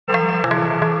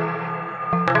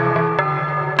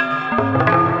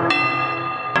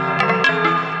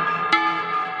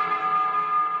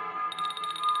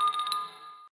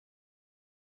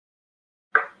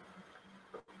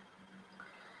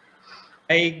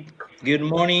Hi, good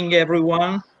morning,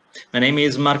 everyone. My name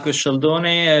is Marco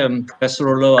Scialdone, professor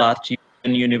of law at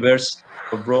Università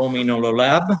of Rome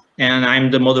InnoLawLab, and I'm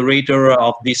the moderator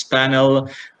of this panel,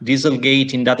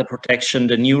 Dieselgate in Data Protection,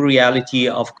 the New Reality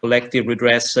of Collective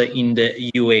Redress in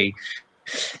the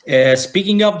UA.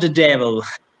 Speaking of the devil,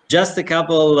 just a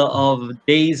couple of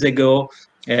days ago,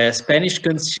 Spanish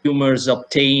consumers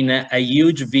obtained a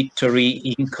huge victory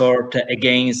in court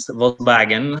against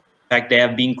Volkswagen. In fact, they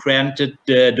have been granted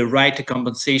the right to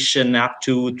compensation up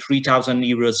to 3,000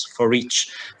 euros for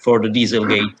each for the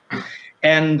Dieselgate.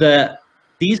 And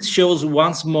this shows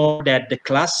once more that the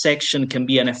class action can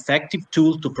be an effective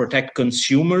tool to protect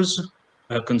consumers'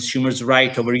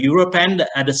 right over Europe, and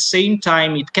at the same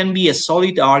time, it can be a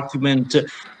solid argument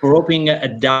for opening a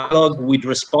dialogue with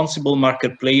responsible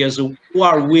market players who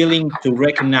are willing to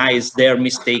recognize their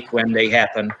mistake when they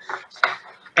happen.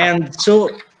 And so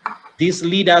this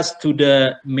leads us to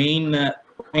the main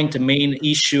main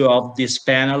issue of this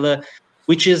panel,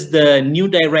 which is the new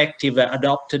directive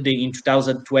adopted in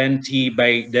 2020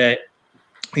 by the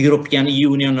European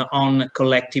Union on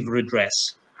collective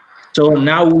redress. So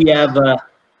now we have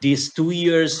these 2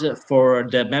 years for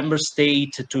the member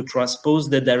state to transpose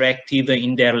the directive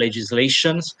in their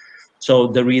legislations. So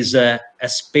there is a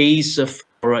space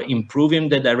for improving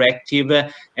the directive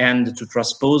and to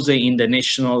transpose in the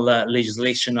national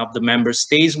legislation of the member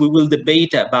states. We will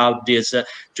debate about this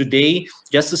today,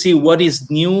 just to see what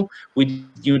is new with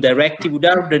new directive, what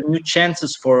are the new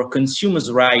chances for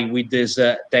consumers' right with this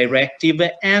directive,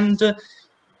 and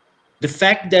the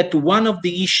fact that one of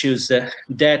the issues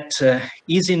that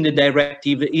is in the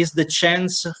directive is the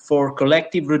chance for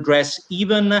collective redress,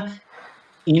 even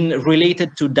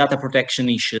related to data protection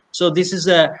issues. So this is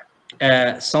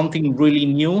something really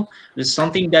new. It's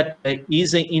something that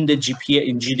is in the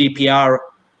GDPR,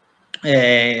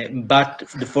 but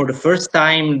for the first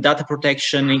time, data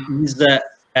protection is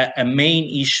a main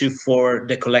issue for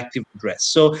the collective redress.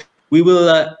 So we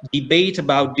will debate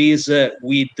about this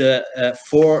with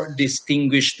 4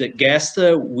 distinguished guests.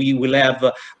 We will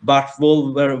have Bart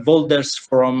Volders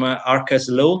from Arcas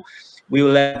Law. We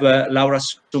will have Laura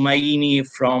Somaini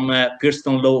from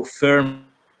Pearson Law Firm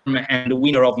and the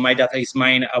winner of My Data Is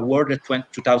Mine Award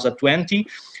 2020.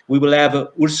 We will have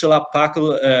Ursula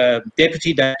Pachl,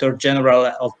 Deputy Director General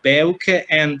of BEUC.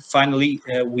 And finally,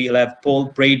 we'll have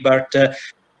Paul Breitbarth,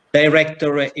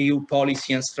 Director EU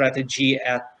Policy and Strategy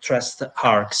at Trust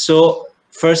Arc. So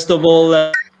first of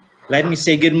all, let me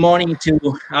say good morning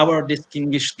to our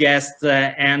distinguished guests,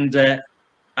 and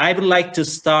I would like to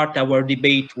start our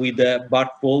debate with Bart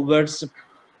Volders.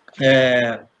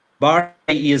 Bart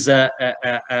is a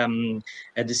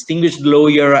distinguished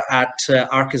lawyer at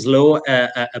Arcas Law,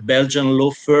 a Belgian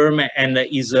law firm, and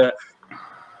is a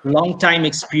long-time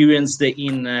experienced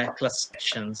in class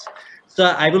actions. So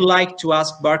I would like to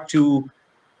ask Bart to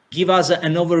give us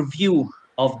an overview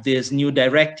of this new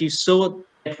directive so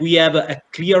that we have a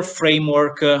clear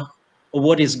framework of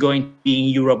what is going to be in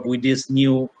Europe with this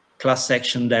new class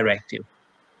action directive.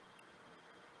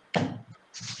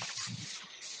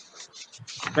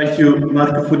 Thank you,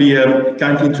 Marco, for the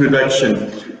kind introduction.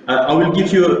 I will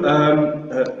give you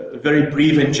a very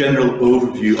brief and general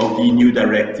overview of the new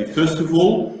directive. First of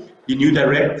all, the new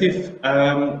directive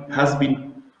has been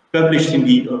published in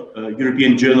the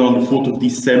European Journal on the 4th of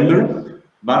December.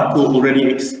 Marco already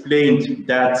explained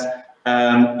that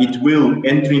it will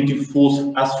enter into force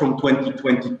as from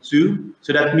 2022.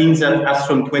 So that means that as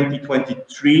from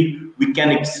 2023, we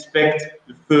can expect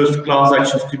the first class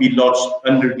actions to be lodged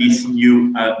under this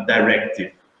new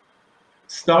directive.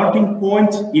 Starting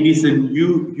point, it is a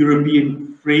new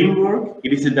European framework.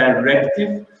 It is a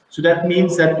directive. So that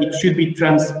means that it should be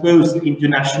transposed into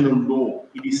national law.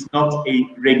 It is not a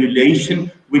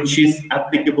regulation which is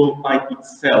applicable by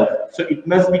itself. So it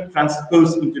must be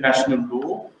transposed into national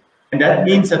law. And that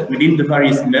means that within the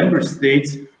various member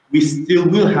states, we still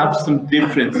will have some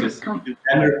differences in the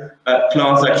manner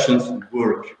class actions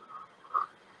work.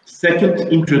 Second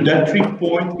introductory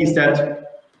point is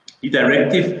that the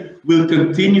directive will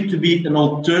continue to be an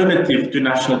alternative to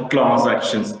national class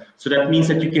actions. So that means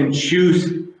that you can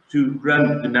choose to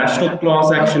run the national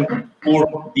class action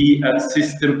or the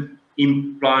system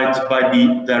implied by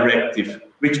the directive,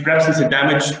 which perhaps is a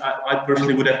damage. I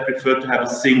personally would have preferred to have a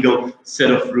single set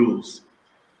of rules.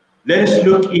 Let us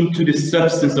look into the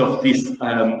substance of this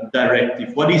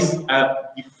directive. What is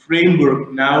the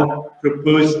framework now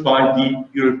proposed by the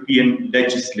European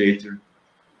legislator?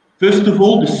 First of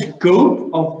all, the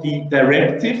scope of the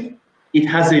directive, it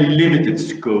has a limited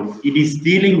scope. It is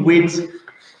dealing with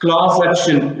class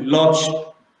action lodged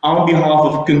on behalf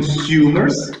of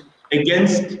consumers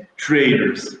against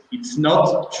traders. It's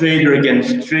not trader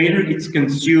against trader, it's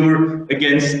consumer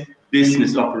against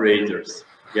business operators.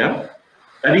 Yeah,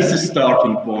 that is the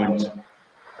starting point.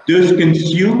 Those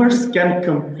consumers can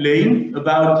complain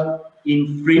about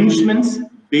infringements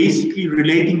basically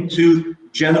relating to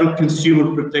general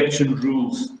consumer protection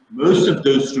rules. Most of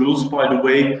those rules, by the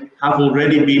way, have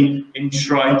already been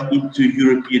enshrined into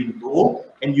European law,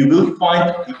 and you will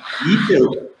find the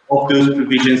detail of those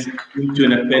provisions into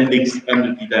an appendix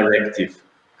under the directive.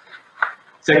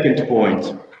 Second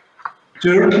point.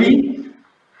 Thirdly,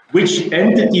 which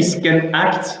entities can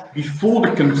act before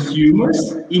the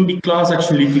consumers in the class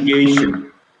action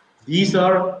litigation? These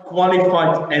are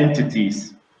qualified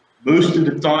entities. Most of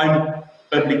the time,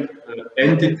 public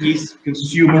entities,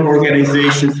 consumer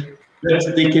organizations,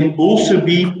 but they can also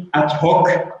be ad hoc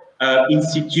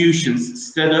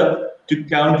institutions set up to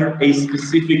counter a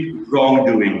specific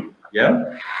wrongdoing.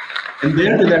 Yeah? And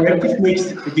there the directive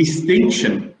makes a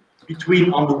distinction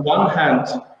between, on the one hand,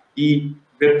 the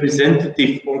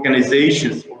representative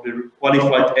organizations or the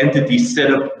qualified entities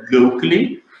set up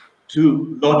locally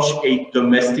to lodge a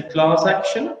domestic class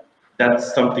action.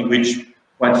 That's something which,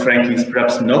 quite frankly, is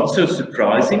perhaps not so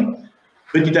surprising.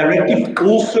 But the directive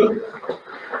also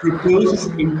proposes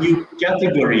a new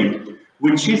category,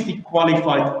 which is the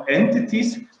qualified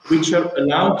entities which are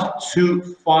allowed to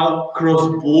file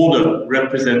cross-border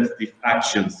representative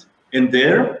actions. And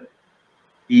there,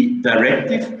 the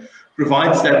directive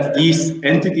provides that these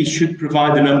entities should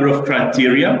provide a number of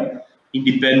criteria: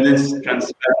 independence,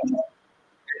 transparency.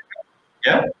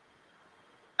 Yeah.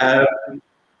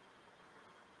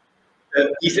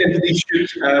 These entities should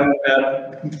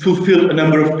fulfill a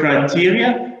number of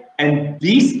criteria, and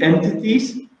these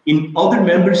entities in other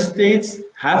member states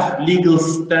have legal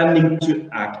standing to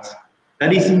act.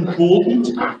 That is important.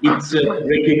 It's a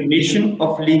recognition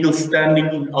of legal standing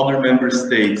in other member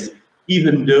states,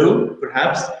 even though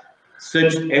perhaps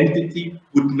such entity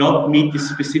would not meet the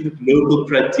specific local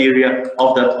criteria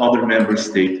of that other member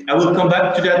state. I will come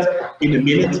back to that in a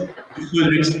minute to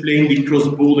further explain the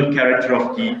cross-border character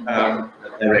of the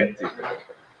directive.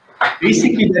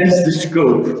 Basically, that is the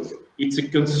scope. It's a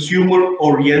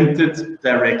consumer-oriented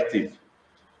directive.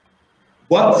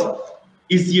 What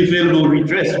is the available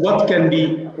redress? What can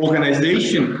the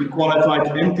organization, the qualified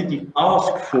entity,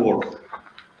 ask for?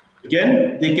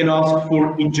 Again, they can ask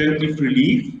for injunctive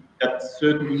relief, that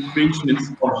certain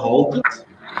infringements are halted,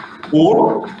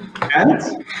 or, and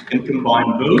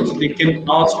combine both, they can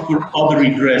ask for other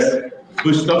redress.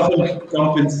 Most often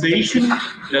compensation,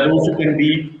 that also can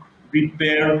be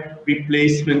repair,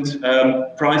 replacement,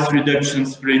 price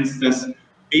reductions, for instance,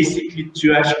 basically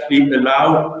to actually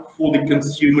allow for the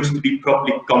consumers to be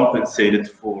properly compensated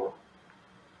for.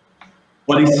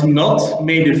 What is not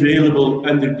made available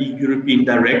under the European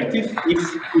directive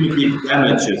is punitive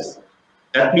damages.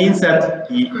 That means that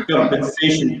the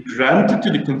compensation granted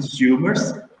to the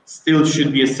consumers still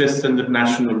should be assessed under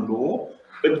national law,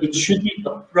 but it should be a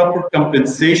proper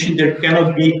compensation. There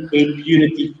cannot be a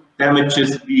punitive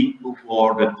damages being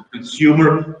awarded. The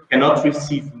consumer cannot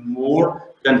receive more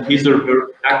than his or her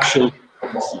actual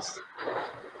losses.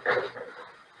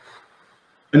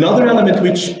 Another element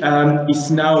which is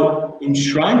now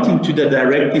enshrined into the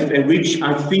directive, and which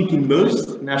I think in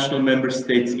most national member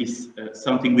states is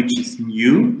something which is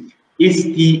new, is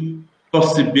the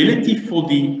possibility for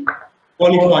the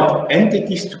qualified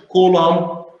entities to call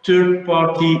on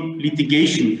third-party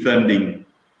litigation funding.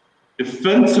 The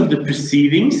funds of the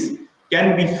proceedings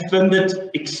can be funded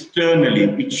externally.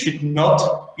 It should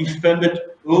not be funded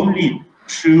only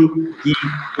through the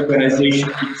organization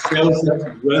itself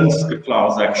that runs the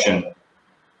class action.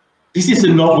 This is a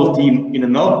novelty in a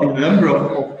number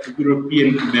of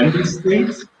European member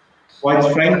states.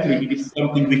 Quite frankly, it is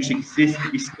something which exists,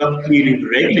 it is not clearly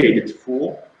regulated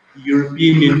for. The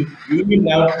European Union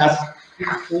now has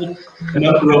a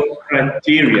number of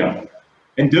criteria.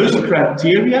 And those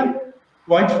criteria,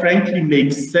 quite frankly,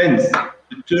 make sense.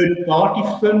 The third-party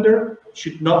funder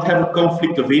should not have a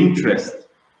conflict of interest.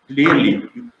 Clearly,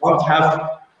 you can't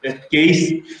have a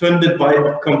case funded by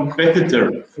a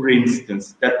competitor, for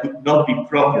instance. That would not be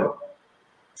proper.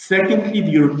 Secondly,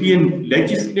 the European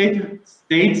legislator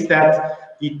states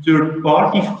that the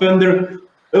third-party funder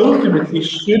ultimately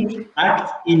should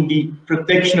act in the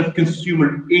protection of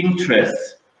consumer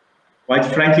interests. Quite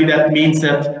frankly, that means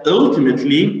that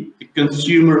ultimately the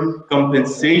consumer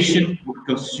compensation or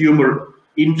consumer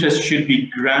interest should be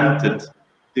granted.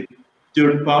 The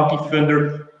third-party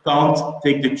funder can't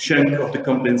take the chunk of the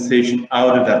compensation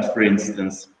out of that, for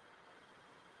instance.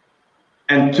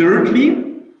 And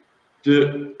thirdly,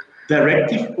 the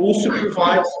directive also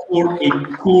provides for a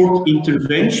court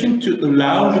intervention to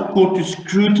allow the court to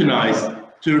scrutinize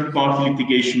third-party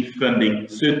litigation funding,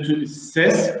 so to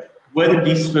assess whether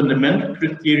these fundamental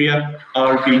criteria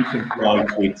are being complied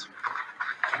with.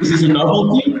 This is a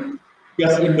novelty,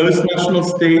 because in most national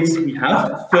states we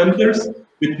have funders,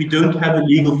 but we don't have a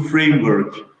legal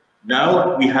framework.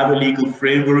 Now we have a legal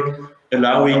framework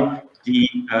allowing the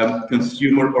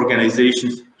consumer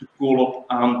organizations to call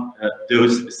upon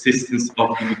those assistance of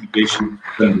the litigation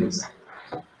funders.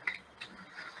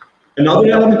 Another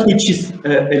element which is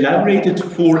elaborated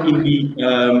for in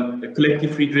the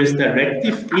collective redress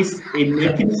directive is a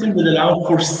mechanism that allows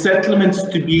for settlements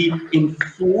to be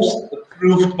enforced,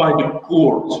 approved by the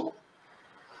court.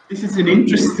 This is an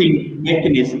interesting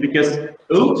mechanism because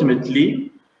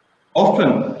ultimately,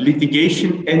 often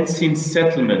litigation ends in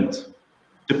settlement.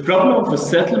 The problem of a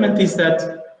settlement is that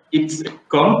it's a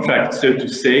contract, so to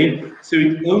say, so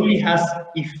it only has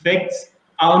effects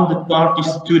on the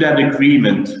parties to that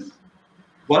agreement.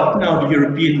 What now the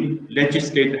European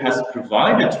legislator has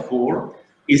provided for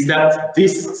is that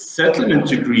this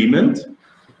settlement agreement,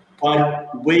 by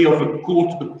way of a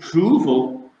court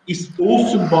approval, is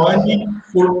also binding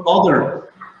for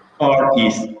other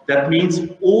parties. That means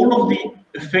all of the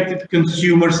affected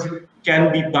consumers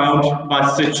can be bound by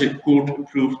such a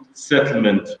court-approved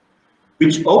settlement,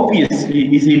 which obviously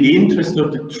is in the interest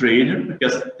of the trader,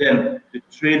 because then the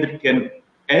trader can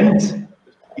end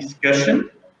the discussion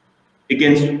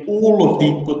against all of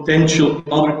the potential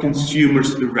other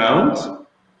consumers around.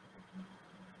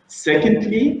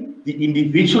 Secondly, the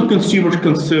individual consumers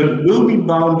concerned will be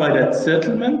bound by that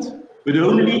settlement, but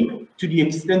only to the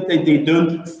extent that they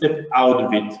don't step out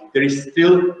of it. There is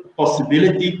still a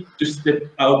possibility to step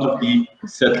out of the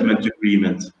settlement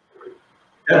agreement.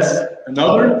 That's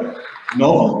another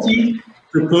novelty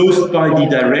proposed by the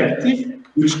directive,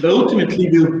 which ultimately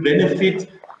will benefit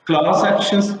class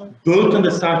actions both on the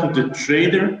side of the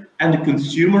trader and the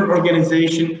consumer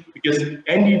organization, because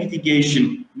any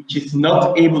litigation which is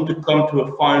not able to come to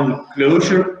a final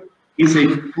closure is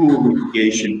a poor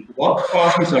litigation. What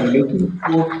parties are looking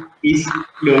for is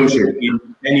closure in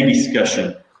any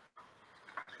discussion.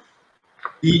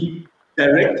 The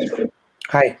directive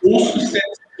also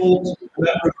sets forth a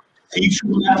number of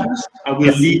procedural matters. I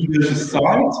will leave those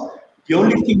aside. The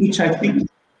only thing which I think is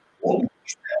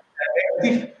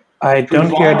directive, I don't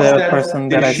hear the person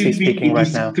that I see speaking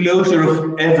right now. Disclosure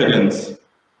of evidence.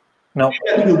 No.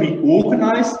 That will be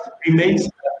organized, remains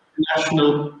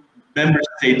national member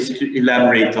states to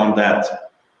elaborate on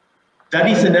that. That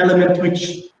is an element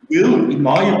which will, in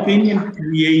my opinion,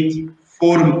 create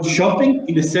forum shopping,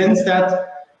 in the sense that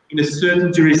in a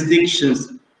certain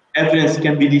jurisdictions, evidence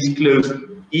can be disclosed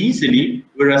easily,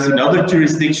 whereas in other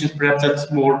jurisdictions, perhaps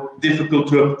that's more difficult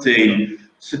to obtain.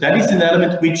 So that is an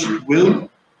element which will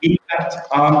impact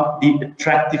on the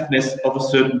attractiveness of a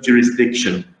certain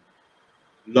jurisdiction.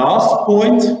 Last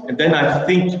point, and then I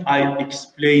think I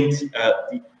explained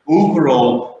the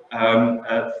overall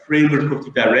framework of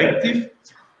the directive.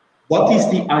 What is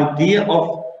the idea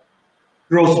of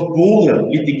cross-border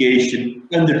litigation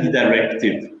under the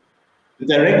directive? The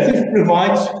directive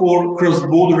provides for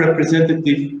cross-border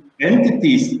representative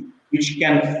entities which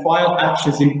can file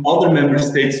actions in other member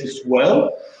states as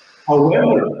well.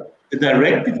 However, the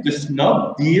directive does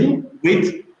not deal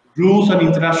with rules on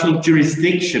international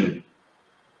jurisdiction.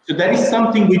 So that is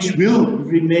something which will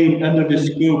remain under the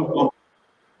scope of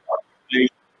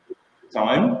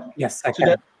time. Yes, I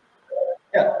can.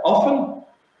 So often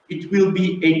it will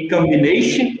be a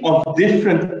combination of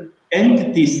different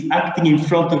entities acting in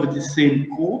front of the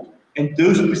same court, and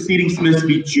those proceedings must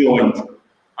be joined.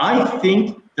 I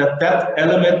think that that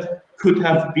element could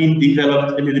have been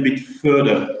developed a little bit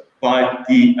further by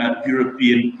the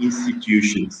European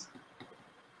institutions.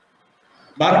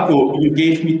 Marco, you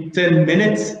gave me 10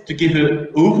 minutes to give an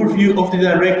overview of the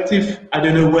directive. I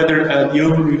don't know whether the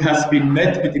overview has been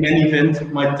met, but in any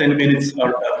event, my 10 minutes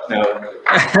are up now.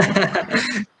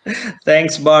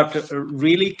 Thanks, Bart.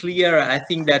 Really clear. I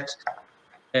think that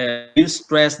you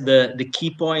stressed the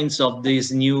key points of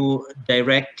this new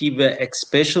directive,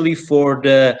 especially for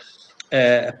the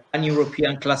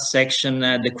pan-European class action,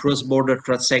 the cross-border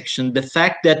transaction. The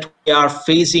fact that we are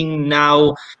facing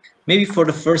now, maybe for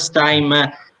the first time,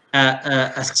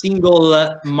 a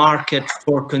single market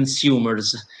for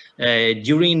consumers.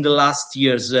 During the last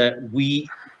years, we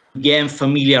became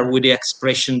familiar with the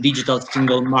expression digital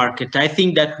single market. I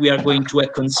think that we are going to a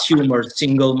consumer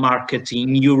single market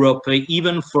in Europe,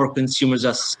 even for consumers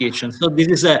associations. So this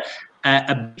is a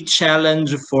a big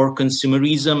challenge for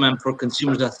consumerism and for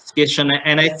consumers association.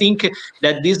 And I think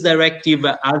that this directive,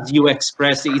 as you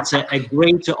expressed, it's a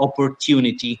great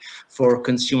opportunity for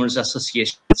consumers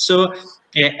association. So,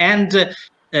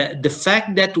 the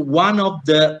fact that one of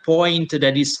the points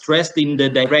that is stressed in the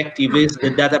directive is the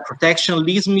data protection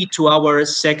leads me to our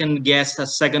second guest, a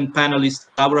second panelist,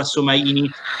 Laura Somaini.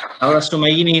 Laura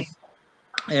Somaini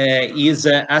is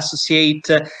associate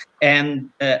and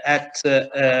at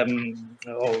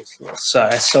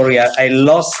sorry, I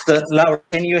lost Laura,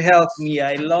 can you help me?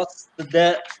 I lost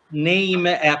the name,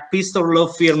 a pistol law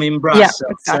firm in Brussels.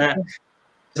 Yeah, exactly.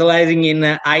 Specializing in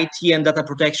IT and data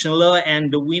protection law,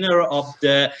 and the winner of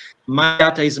the My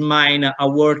Data is Mine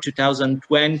Award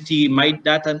 2020. My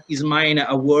Data is Mine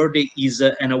Award is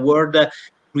an award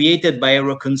created by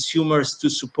Euroconsumers to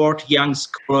support young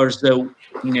scholars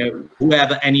who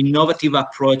have an innovative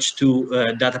approach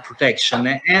to data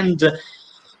protection. And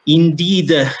indeed,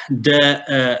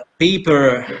 the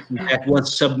paper that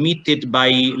was submitted by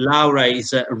Laura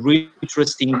is a really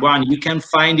interesting one. You can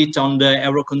find it on the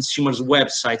Euroconsumers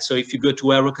website. So if you go to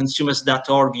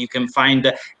euroconsumers.org, you can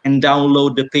find and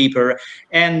download the paper.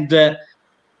 And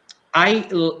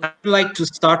I'd like to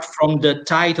start from the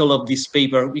title of this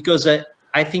paper, because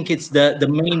I think it's the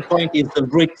main point is the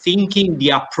rethinking the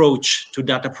approach to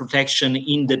data protection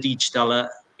in the digital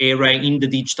era, in the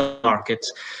digital market.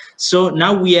 So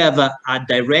now we have a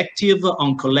directive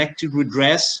on collective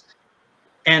redress,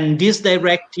 and this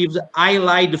directive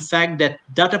highlights the fact that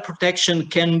data protection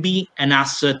can be an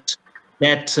asset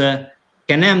that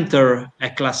can enter a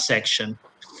class action.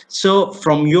 So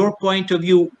from your point of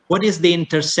view, what is the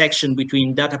intersection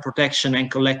between data protection and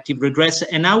collective redress,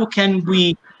 and how can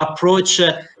we approach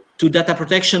to data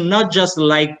protection not just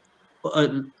like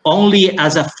only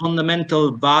as a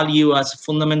fundamental value, as a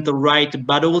fundamental right,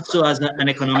 but also as an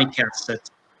economic asset?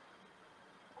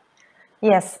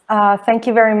 Yes, thank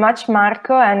you very much,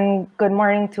 Marco, and good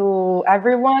morning to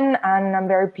everyone. And I'm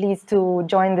very pleased to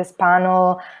join this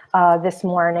panel this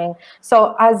morning.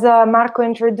 So as Marco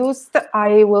introduced,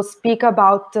 I will speak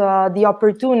about the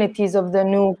opportunities of the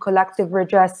new collective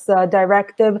redress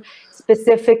directive,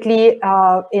 specifically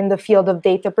in the field of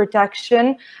data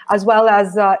protection, as well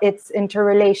as its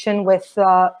interrelation with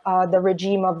the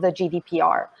regime of the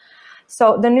GDPR.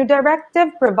 So the new directive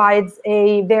provides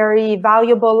a very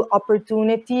valuable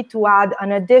opportunity to add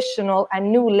an additional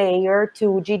and new layer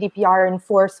to GDPR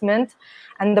enforcement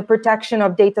and the protection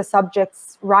of data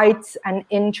subjects' rights and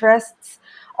interests,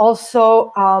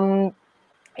 also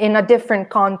in a different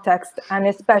context, and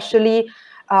especially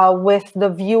with the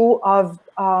view of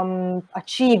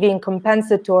achieving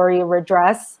compensatory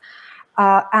redress,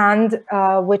 and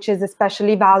which is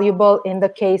especially valuable in the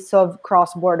case of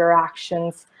cross-border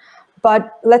actions.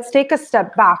 But let's take a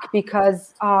step back,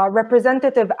 because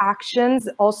representative actions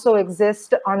also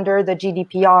exist under the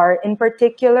GDPR. In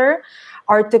particular,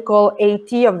 Article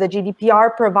 80 of the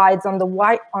GDPR provides on the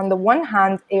one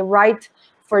hand a right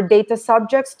for data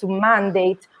subjects to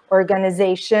mandate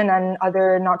organization and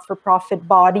other not-for-profit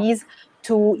bodies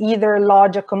to either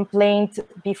lodge a complaint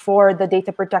before the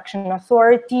data protection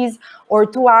authorities or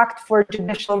to act for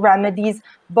judicial remedies,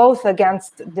 both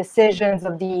against decisions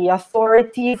of the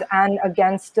authorities and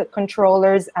against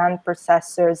controllers and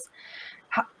processors.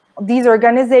 These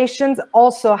organizations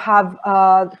also have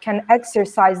can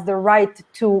exercise the right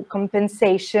to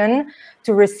compensation,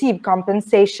 to receive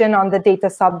compensation on the data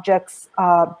subject's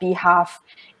behalf,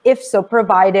 if so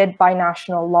provided by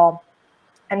national law.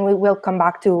 And we will come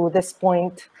back to this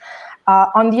point.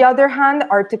 On the other hand,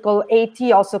 Article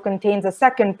 80 also contains a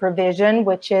second provision,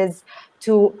 which is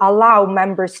to allow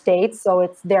member states, so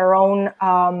it's their own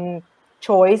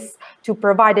choice, to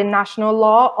provide in national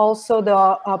law also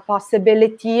the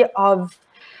possibility of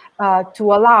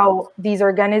to allow these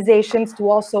organizations to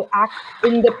also act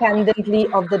independently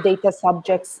of the data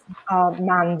subject's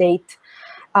mandate.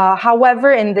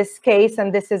 However, in this case,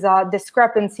 and this is a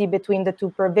discrepancy between the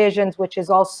two provisions, which is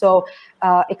also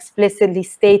explicitly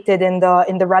stated in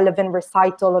the relevant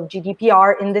recital of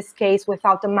GDPR, in this case,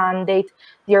 without a mandate,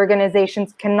 the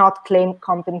organizations cannot claim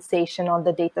compensation on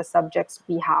the data subject's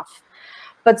behalf.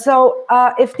 But so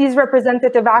if these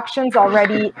representative actions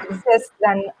already exist,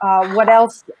 then what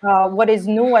else, what is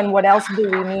new and what else do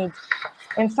we need?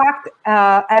 In fact,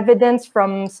 evidence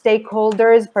from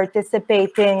stakeholders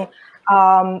participating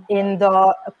in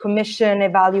the Commission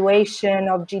evaluation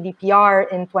of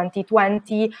GDPR in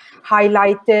 2020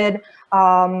 highlighted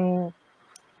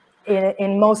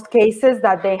in most cases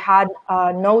that they had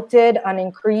noted an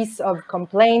increase of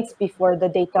complaints before the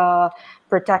data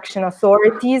protection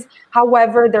authorities.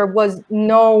 However, there was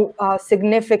no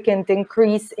significant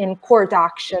increase in court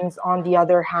actions on the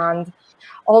other hand.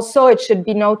 Also, it should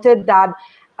be noted that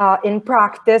in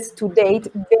practice, to date,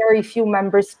 very few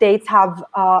member states have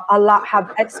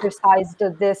exercised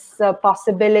this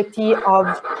possibility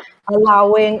of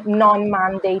allowing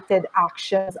non-mandated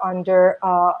actions under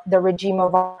the regime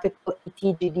of Article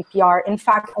 80 GDPR. In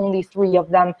fact, only 3 of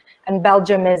them, and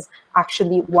Belgium is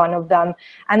actually one of them.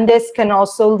 And this can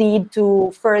also lead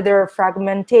to further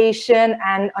fragmentation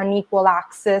and unequal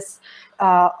access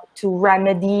to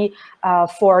remedy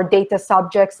for data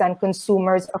subjects and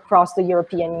consumers across the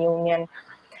European Union.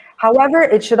 However,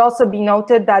 it should also be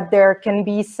noted that there can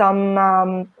be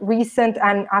some recent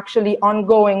and actually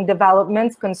ongoing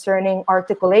developments concerning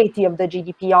Article 80 of the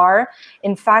GDPR.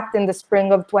 In fact, in the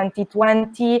spring of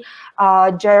 2020,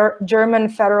 German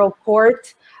Federal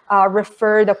Court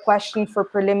referred a question for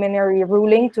preliminary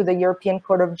ruling to the European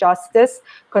Court of Justice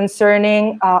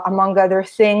concerning, among other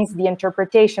things, the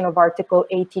interpretation of Article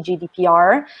 80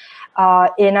 GDPR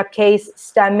in a case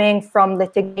stemming from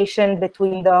litigation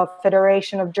between the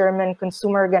Federation of German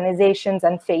Consumer Organizations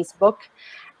and Facebook.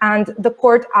 And the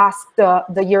court asked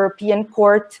the European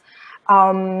Court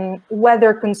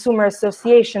whether consumer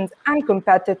associations and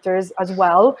competitors as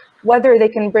well, whether they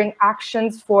can bring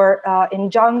actions for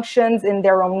injunctions in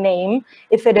their own name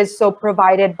if it is so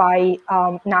provided by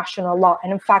national law.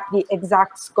 And in fact, the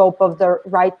exact scope of the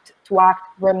right to act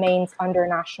remains under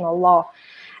national law.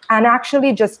 And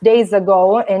actually, just days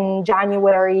ago, in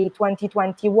January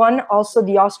 2021, also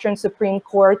the Austrian Supreme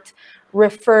Court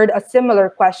referred a similar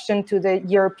question to the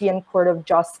European Court of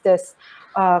Justice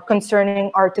concerning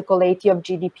Article 80 of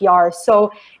GDPR.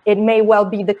 So it may well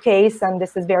be the case, and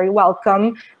this is very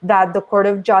welcome, that the Court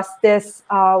of Justice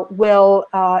will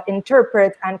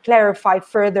interpret and clarify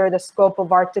further the scope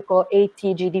of Article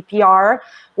 80 GDPR,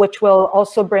 which will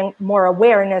also bring more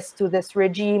awareness to this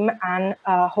regime and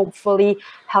hopefully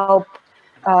help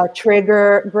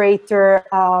trigger greater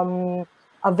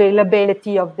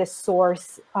availability of this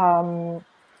source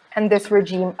and this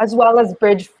regime, as well as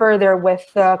bridge further with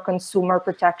consumer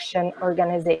protection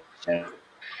organizations.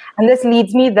 And this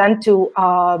leads me then to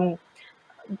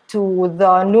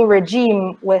the new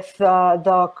regime with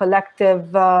the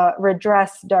collective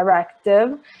redress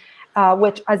directive,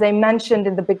 which, as I mentioned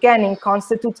in the beginning,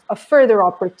 constitutes a further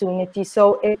opportunity.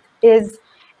 So it is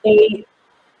a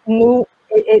new,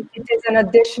 it is an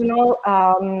additional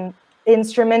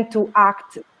instrument to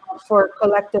act for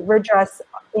collective redress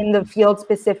in the field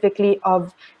specifically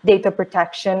of data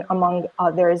protection, among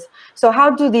others. So how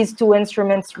do these two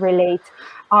instruments relate?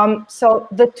 So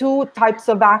the two types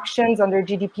of actions under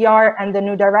GDPR and the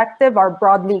new directive are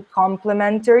broadly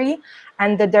complementary,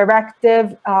 and the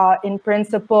directive in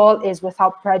principle is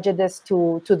without prejudice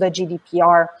to the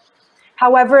GDPR.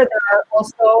 However, there are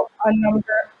also a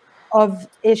number of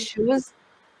issues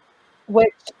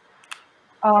which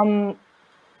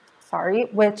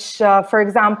for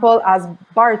example, as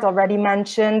Bart already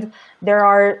mentioned, there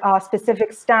are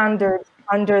specific standards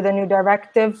under the new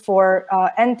directive for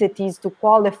entities to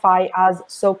qualify as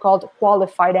so-called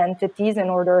qualified entities in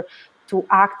order to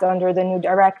act under the new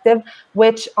directive,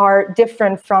 which are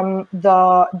different from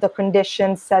the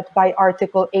conditions set by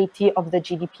Article 80 of the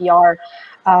GDPR,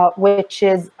 which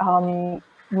is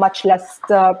much less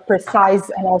precise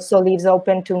and also leaves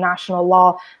open to national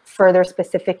law further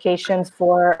specifications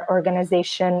for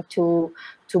organization to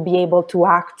be able to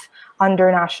act under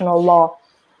national law.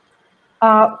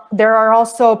 There are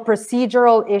also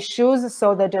procedural issues.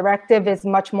 So the directive is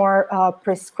much more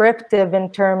prescriptive in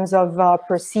terms of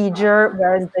procedure,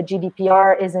 whereas the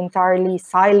GDPR is entirely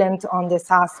silent on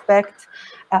this aspect.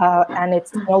 And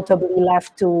it's notably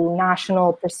left to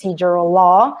national procedural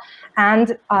law.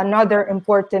 And another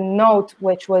important note,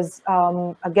 which was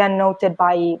again noted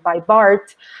by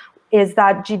Bart, is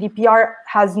that GDPR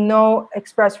has no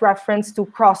express reference to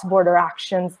cross-border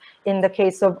actions in the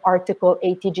case of Article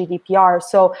 80 GDPR.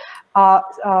 So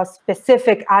a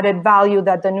specific added value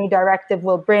that the new directive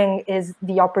will bring is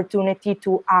the opportunity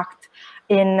to act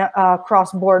in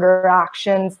cross-border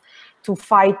actions to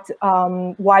fight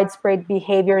widespread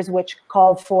behaviors which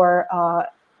call for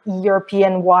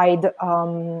European-wide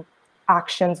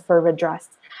actions for redress.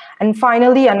 And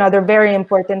finally, another very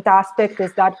important aspect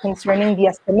is that concerning the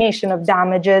estimation of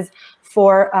damages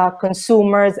for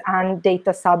consumers and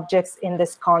data subjects in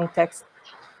this context.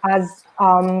 As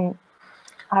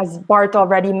as Bart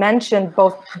already mentioned,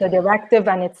 both the directive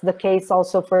and it's the case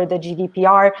also for the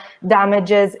GDPR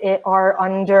damages are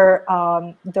under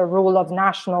the rule of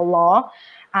national law.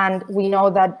 And we know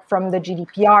that from the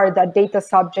GDPR that data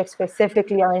subjects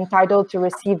specifically are entitled to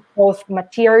receive both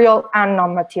material and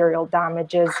non-material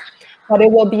damages. But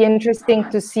it will be interesting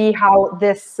to see how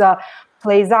this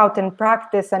plays out in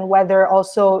practice and whether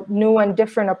also new and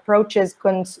different approaches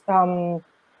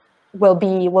will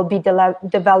be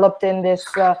developed in this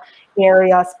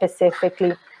area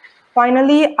specifically.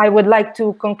 Finally, I would like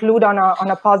to conclude on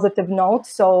a positive note,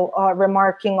 so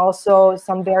remarking also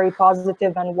some very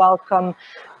positive and welcome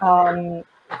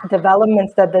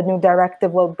developments that the new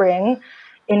directive will bring.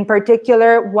 In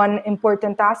particular, one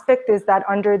important aspect is that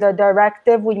under the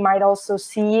directive, we might also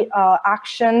see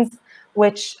actions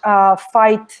which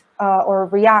fight or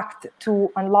react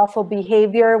to unlawful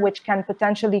behavior, which can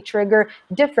potentially trigger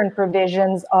different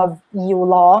provisions of EU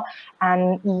law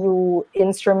and EU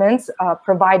instruments,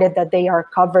 provided that they are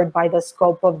covered by the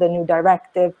scope of the new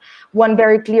directive. One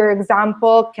very clear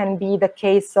example can be the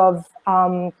case of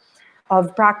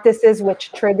practices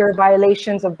which trigger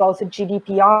violations of both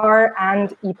GDPR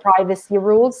and e-privacy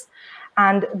rules.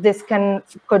 And this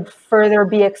could further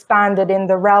be expanded in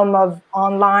the realm of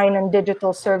online and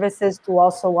digital services to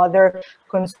also other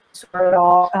consumer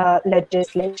law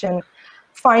legislation.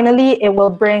 Finally, it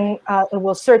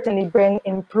will certainly bring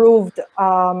improved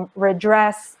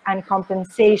redress and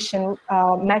compensation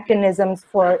mechanisms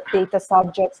for data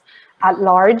subjects at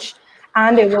large.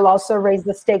 And it will also raise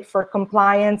the stake for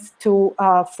compliance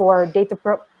for data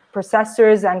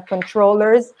processors and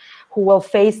controllers who will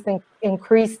face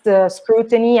increased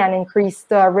scrutiny and increased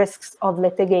risks of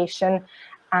litigation,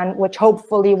 and which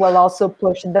hopefully will also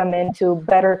push them into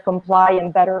better comply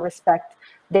and better respect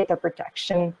data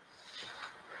protection.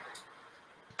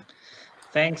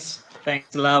 Thanks,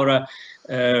 Laura.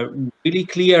 Really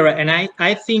clear. And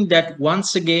I think that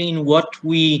once again, what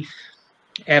we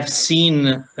have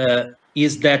seen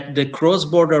is that the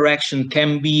cross-border action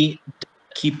can be the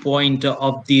key point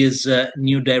of this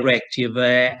new directive.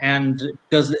 And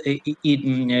because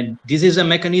this is a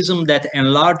mechanism that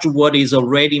enlarges what is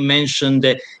already mentioned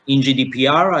in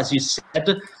GDPR, as you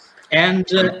said, and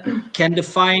can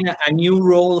define a new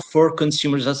role for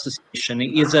consumers association.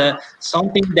 It is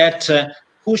something that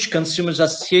push consumers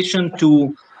association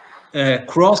to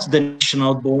cross the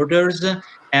national borders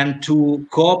and to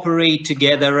cooperate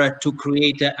together to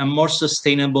create a more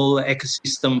sustainable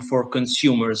ecosystem for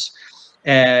consumers.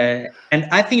 And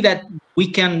I think that we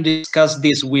can discuss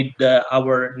this with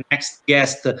our next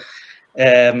guest,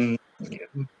 that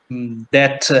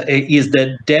is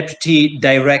the Deputy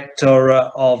Director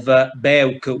of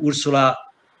BEUC, Ursula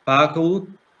Pachl.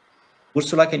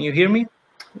 Ursula, can you hear me?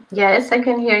 Yes, I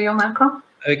can hear you, Marco.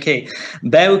 Okay.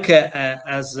 BEUC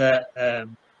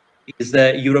is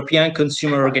the European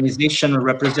consumer organization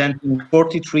representing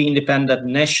 43 independent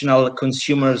national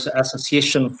consumers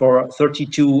associations for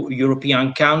 32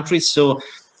 European countries. So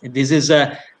this is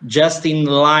just in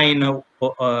line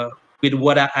with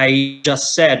what I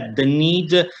just said, the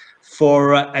need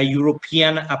for a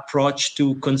European approach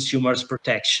to consumers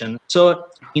protection. So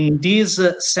in this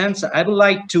sense, I would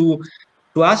like to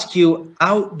ask you,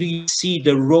 how do you see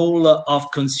the role of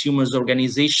consumers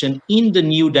organization in the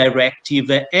new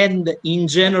directive and in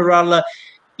general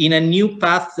in a new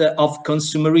path of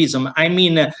consumerism? I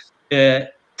mean,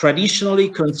 traditionally,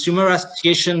 consumer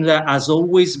association has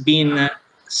always been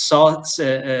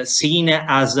seen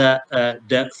as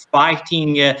the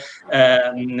fighting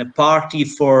party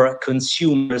for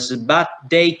consumers, but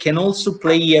they can also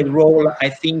play a role, I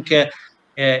think,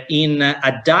 in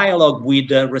a dialogue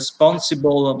with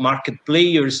responsible market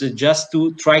players, just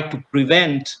to try to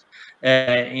prevent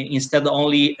instead of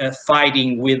only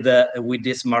fighting with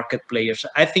these market players.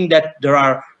 I think that there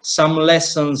are some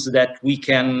lessons that we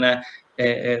can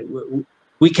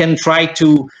try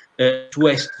to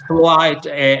exploit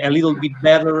a little bit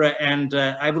better. And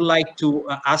I would like to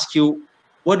ask you,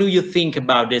 what do you think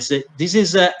about this? This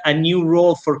is a new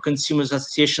role for consumers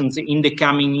associations in the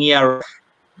coming year.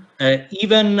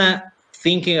 Even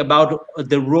thinking about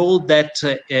the role that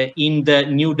in the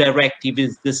new directive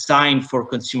is designed for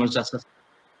consumers associations.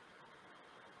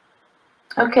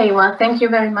 Okay, well, thank you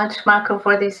very much, Marco,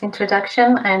 for this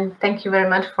introduction, and thank you very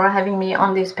much for having me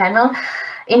on this panel.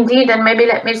 Indeed, and maybe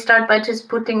let me start by just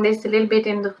putting this a little bit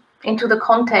in the into the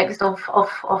context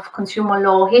of consumer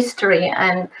law history,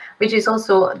 and which is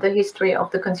also the history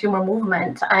of the consumer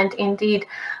movement. And indeed,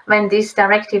 when this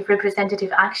directive,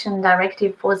 representative action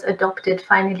directive, was adopted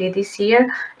finally this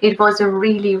year, it was a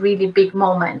really, really big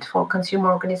moment for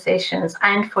consumer organizations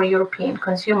and for European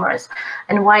consumers.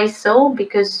 And why so?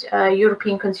 Because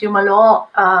European consumer law,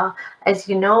 as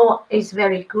you know, is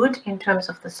very good in terms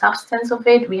of the substance of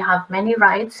it. We have many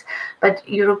rights, but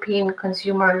European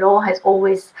consumer law has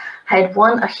always had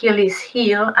one Achilles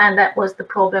heel, and that was the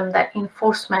problem that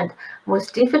enforcement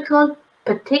was difficult,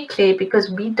 particularly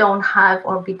because we don't have,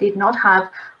 or we did not have,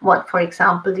 what, for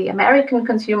example, the American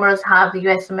consumers have, the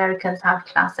US Americans have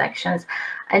class actions,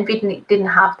 and we didn't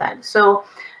have that. So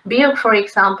BEUC, for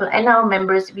example, and our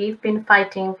members, we've been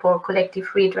fighting for collective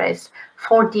redress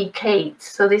for decades.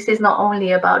 So this is not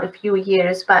only about a few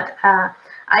years, but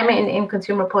I'm in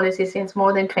consumer policy since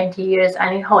more than 20 years,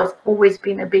 and it has always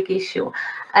been a big issue.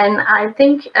 And I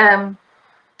think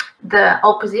the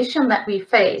opposition that we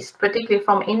faced, particularly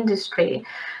from industry,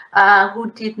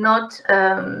 who did not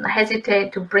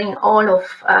hesitate to bring all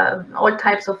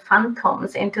types of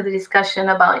phantoms into the discussion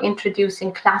about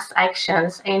introducing class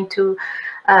actions into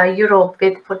Europe,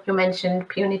 with what you mentioned,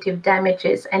 punitive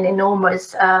damages and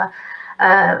enormous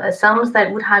sums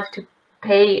that would have to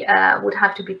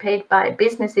be paid by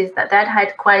businesses, that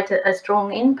had quite a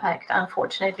strong impact,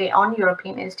 unfortunately, on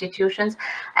European institutions.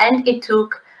 And it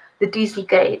took the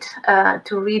Dieselgate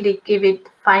to really give it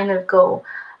final go.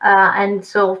 And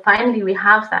so finally we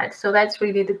have that. So that's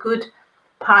really the good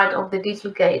part of the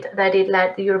Dieselgate, that it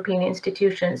led the European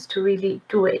institutions to really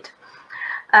do it.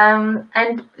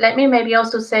 And let me maybe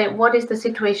also say, what is the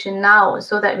situation now,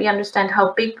 so that we understand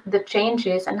how big the change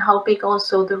is and how big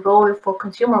also the role for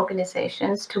consumer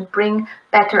organizations to bring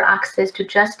better access to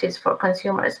justice for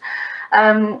consumers.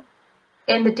 In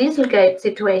the Dieselgate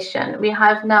situation, we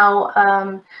have now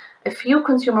a few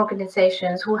consumer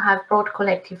organizations who have brought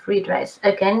collective redress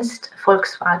against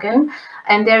Volkswagen,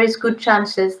 and there is good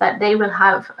chances that they will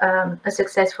have a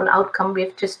successful outcome.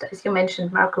 We've just, as you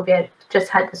mentioned, Marco, we just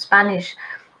had the Spanish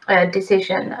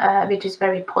decision, which is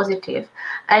very positive.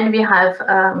 And we have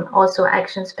also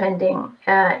actions pending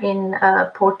in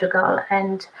Portugal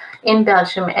and in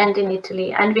Belgium and in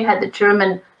Italy. And we had the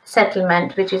German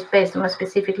settlement, which is based on a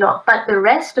specific law. But the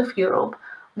rest of Europe,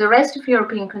 the rest of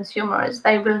European consumers,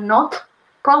 they will not,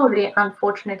 probably,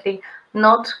 unfortunately,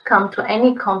 not come to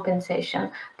any compensation,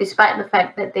 despite the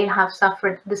fact that they have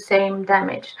suffered the same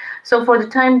damage. So for the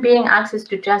time being, access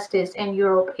to justice in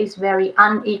Europe is very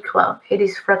unequal. It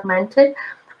is fragmented.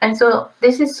 And so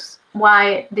this is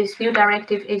why this new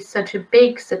directive is such a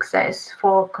big success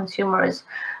for consumers,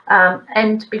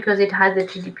 and because it has the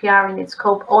GDPR in its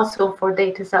scope, also for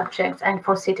data subjects and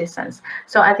for citizens.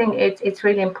 So I think it's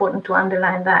really important to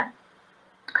underline that.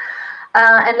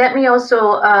 And let me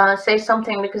also say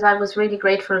something, because I was really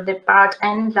grateful that Bart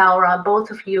and Laura, both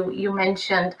of you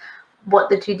mentioned what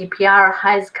the GDPR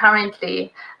has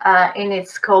currently in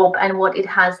its scope and what it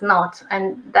has not.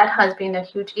 And that has been a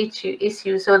huge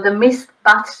issue. So the myth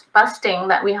busting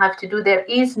that we have to do, there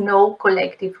is no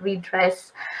collective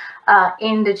redress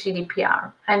in the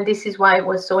GDPR. And this is why it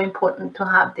was so important to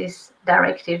have this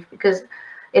directive, because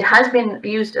it has been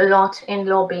used a lot in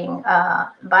lobbying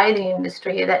by the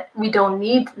industry, that we don't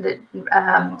need the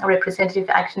representative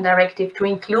action directive to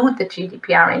include the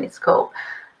GDPR in its scope,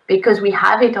 because we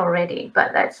have it already,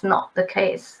 but that's not the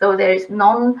case. So there is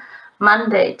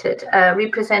non-mandated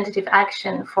representative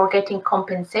action for getting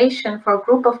compensation for a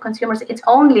group of consumers. It's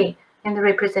only in the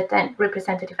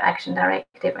representative action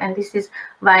directive, and this is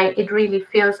why it really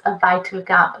fills a vital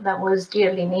gap that was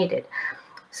dearly needed.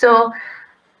 So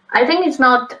I think it's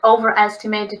not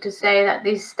overestimated to say that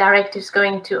this directive is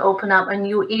going to open up a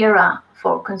new era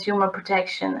for consumer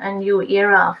protection, a new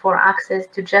era for access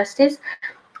to justice.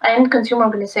 And consumer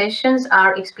organizations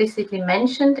are explicitly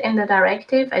mentioned in the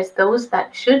directive as those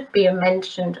that should be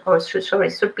mentioned, or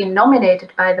should be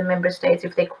nominated by the member states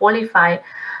if they qualify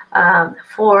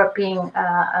for being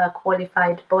a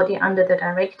qualified body under the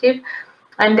directive.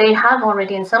 And they have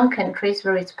already, in some countries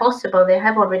where it's possible, they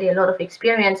have already a lot of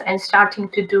experience and starting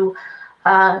to do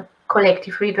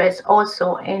collective redress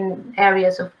also in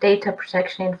areas of data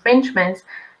protection infringements.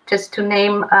 Just to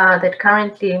name that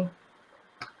currently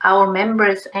our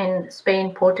members in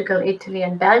Spain, Portugal, Italy,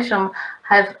 and Belgium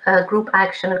have a group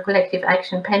action, a collective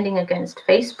action pending against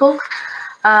Facebook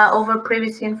over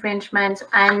privacy infringements.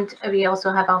 And we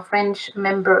also have our French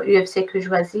member, UFC Que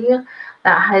Choisir,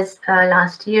 that has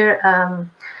last year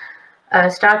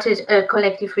started a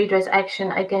collective redress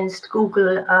action against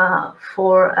Google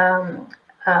for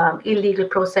illegal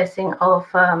processing of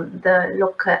the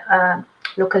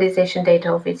localization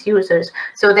data of its users.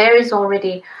 So there is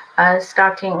already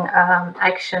starting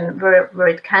action where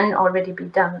it can already be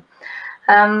done.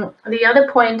 The other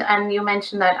point, and you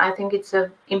mentioned that, I think it's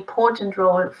an important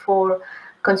role for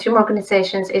consumer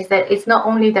organizations, is that it's not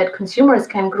only that consumers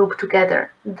can group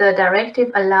together. The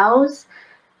directive allows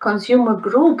consumer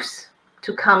groups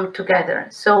to come together.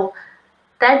 So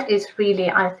that is really,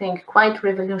 I think, quite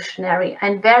revolutionary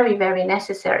and very, very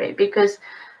necessary, because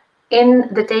in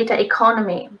the data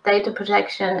economy, data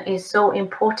protection is so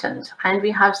important, and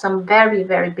we have some very,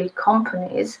 very big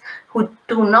companies who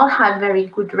do not have very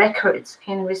good records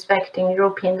in respecting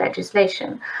European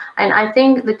legislation. And I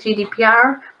think the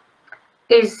GDPR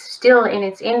is still in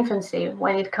its infancy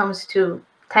when it comes to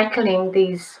tackling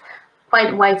these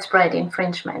quite widespread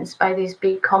infringements by these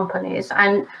big companies.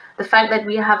 And the fact that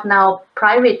we have now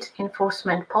private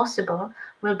enforcement possible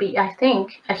will be, I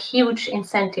think, a huge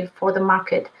incentive for the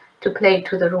market to play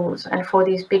to the rules and for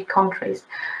these big companies.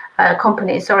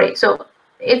 So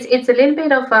it's a little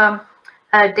bit of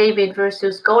a David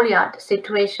versus Goliath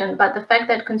situation, but the fact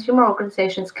that consumer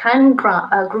organizations can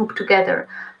group together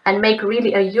and make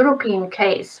really a European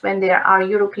case when there are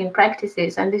European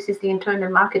practices, and this is the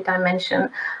internal market dimension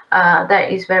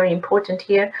that is very important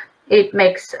here, it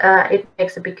makes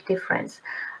a big difference.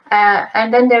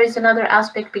 And then there is another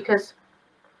aspect, because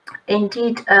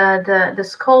indeed, the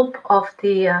scope of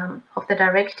the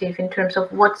directive in terms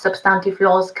of what substantive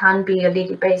laws can be a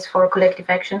legal base for collective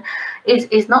action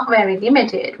is not very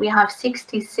limited. We have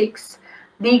 66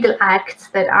 legal acts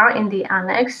that are in the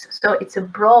annex, so it's a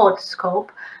broad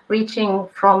scope reaching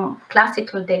from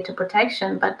classical data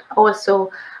protection, but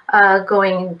also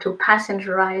going into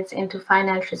passenger rights, into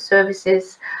financial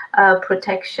services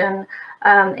protection,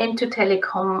 into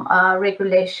telecom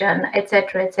regulation,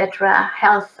 etc.,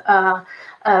 health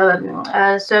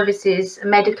services,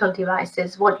 medical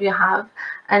devices, what you have.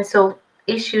 And so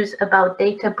issues about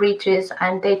data breaches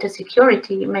and data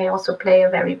security may also play a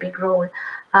very big role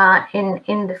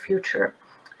in the future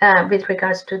with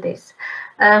regards to this.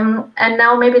 And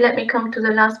now maybe let me come to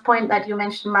the last point that you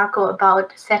mentioned, Marco,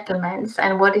 about settlements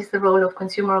and what is the role of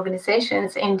consumer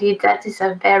organizations. Indeed, that is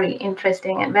a very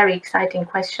interesting and very exciting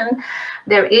question.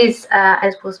 There is,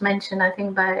 as was mentioned, I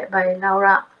think by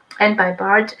Laura and by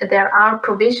Bart, there are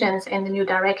provisions in the new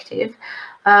directive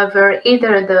where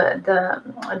either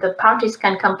the parties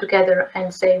can come together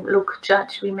and say, look,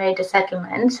 judge, we made a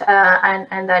settlement,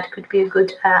 and that could be a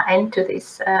good end to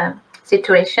this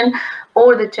situation,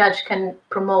 or the judge can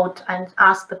promote and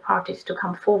ask the parties to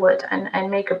come forward and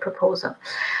make a proposal.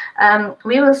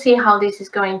 We will see how this is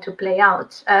going to play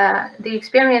out. The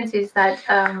experience is that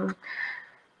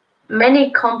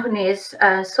many companies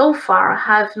so far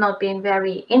have not been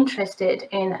very interested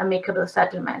in amicable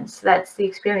settlements. That's the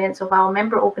experience of our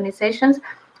member organizations.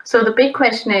 So the big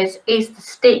question is the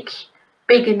stake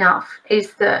big enough?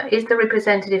 Is the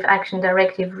representative action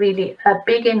directive really a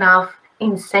big enough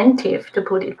incentive, to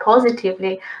put it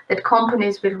positively, that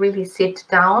companies will really sit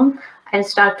down and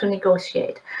start to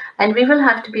negotiate? And we will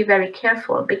have to be very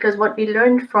careful, because what we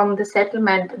learned from the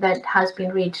settlement that has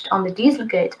been reached on the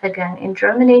Dieselgate, again in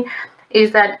Germany,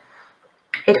 is that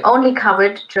it only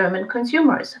covered German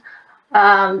consumers.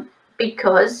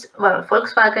 Because, well,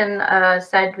 Volkswagen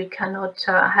said we cannot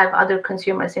have other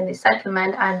consumers in this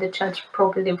settlement, and the judge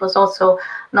probably was also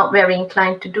not very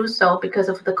inclined to do so because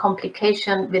of the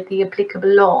complication with the applicable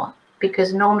law,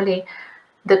 because normally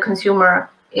the consumer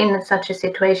in such a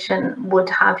situation would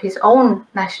have his own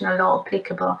national law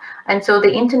applicable. And so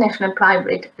the international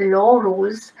private law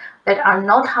rules that are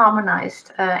not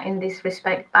harmonized in this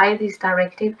respect by this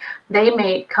directive, they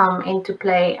may come into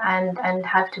play and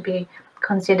have to be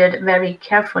considered very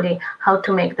carefully how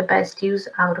to make the best use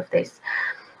out of this.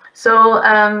 So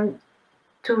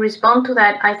to respond to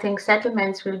that, I think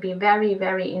settlements will be very,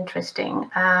 very interesting,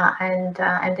 and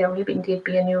there will indeed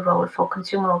be a new role for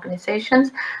consumer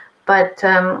organizations, but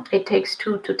it takes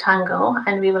two to tango,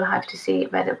 and we will have to see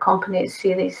whether companies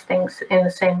see these things in the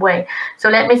same way. So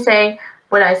let me say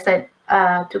what I said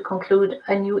to conclude: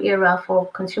 a new era for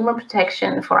consumer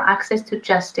protection, for access to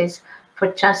justice,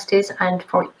 for justice and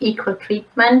for equal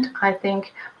treatment, I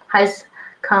think, has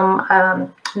come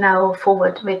now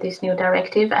forward with this new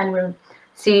directive, and we'll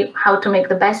see how to make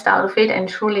the best out of it. And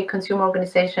truly, consumer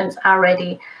organizations are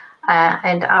ready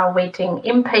and are waiting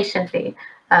impatiently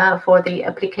for the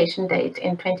application date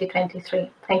in 2023.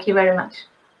 Thank you very much.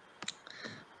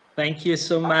 Thank you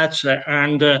so much.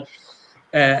 And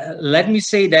let me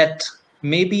say that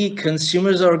maybe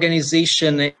consumers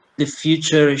organization the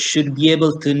future should be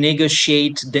able to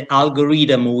negotiate the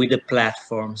algorithm with the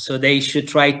platform. So they should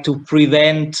try to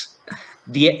prevent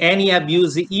any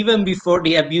abuse even before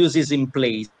the abuse is in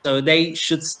place. So they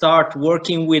should start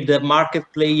working with the market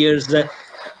players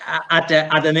at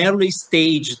an early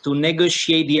stage to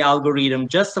negotiate the algorithm,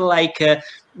 just like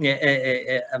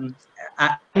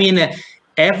I mean,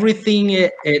 everything.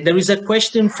 There is a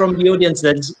question from the audience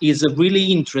that is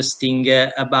really interesting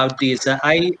about this.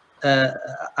 I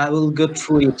will go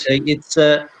through it. It's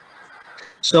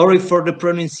sorry for the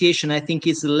pronunciation. I think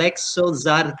it's Lexo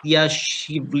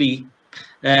Zardiashvili.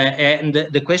 And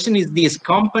the question is this: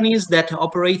 companies that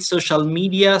operate social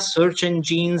media search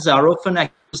engines are often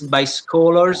accused by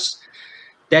scholars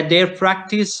that their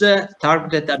practice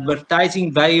targeted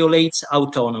advertising violates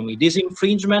autonomy. This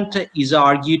infringement is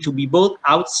argued to be both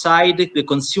outside the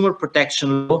consumer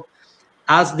protection law,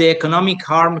 as the economic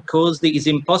harm caused is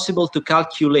impossible to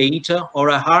calculate or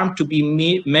a harm to be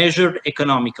measured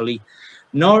economically,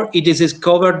 nor it is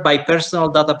covered by personal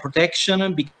data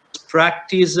protection because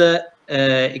practice,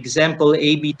 example,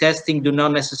 A/B testing do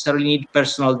not necessarily need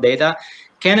personal data.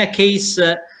 Can a case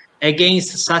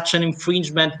against such an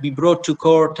infringement be brought to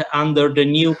court under the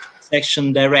new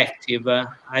section directive?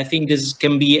 I think this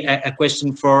can be a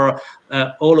question for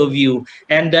all of you.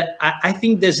 And I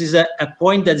think this is a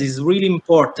point that is really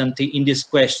important in this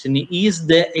question, is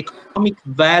the economic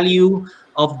value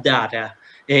of data.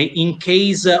 In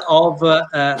case of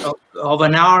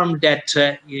an harm that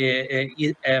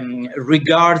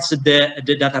regards the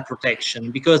data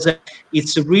protection, because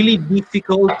it's really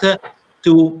difficult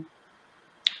to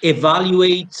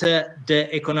evaluate the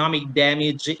economic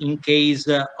damage in case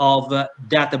of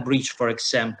data breach, for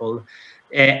example.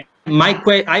 I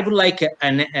would like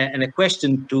a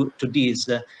question to this.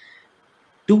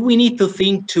 Do we need to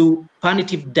think to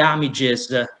punitive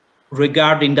damages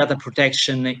regarding data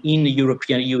protection in the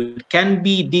European Union? Can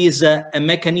be this a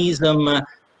mechanism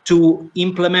to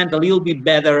implement a little bit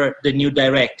better the new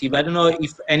directive? I don't know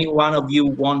if any one of you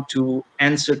want to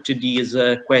answer to this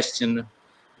question.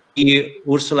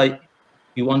 Ursula,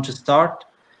 you want to start?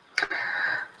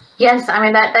 Yes, I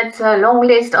mean that's a long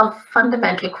list of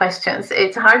fundamental questions.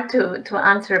 It's hard to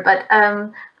answer, but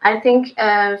I think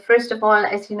first of all,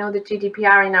 as you know, the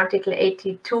GDPR in Article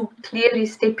 82 clearly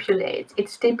stipulates. It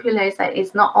stipulates that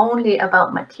it's not only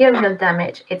about material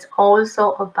damage; it's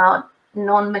also about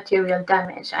non-material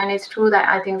damage. And it's true that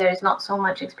I think there is not so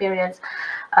much experience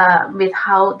with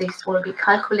how this will be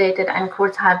calculated, and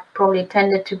courts have probably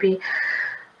tended to be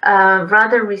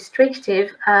rather restrictive,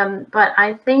 but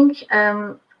I think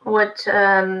what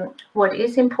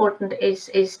is important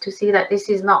is to see that this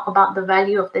is not about the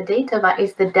value of the data, but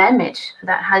is the damage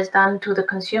that has done to the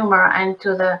consumer and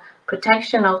to the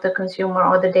protection of the consumer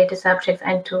or the data subjects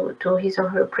and to his or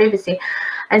her privacy.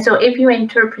 And so if you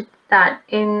interpret that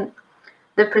in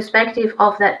the perspective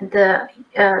of that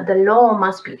the law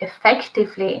must be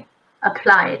effectively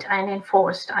applied and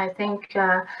enforced, I think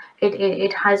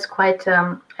it has quite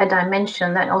a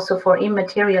dimension that also for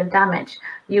immaterial damage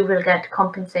you will get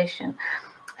compensation.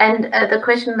 And the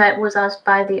question that was asked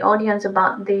by the audience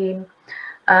about the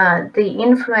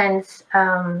influence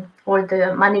or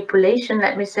the manipulation,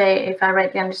 let me say, if I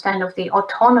rightly understand, of the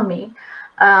autonomy,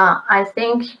 I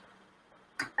think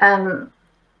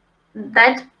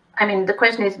that, I mean, the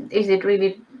question is it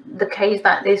really the case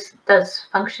that this does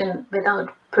function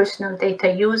without personal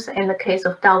data use? In the case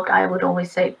of doubt, I would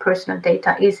always say personal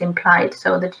data is implied,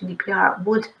 so the GDPR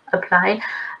would apply.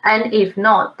 And if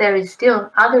not, there is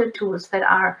still other tools that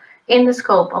are in the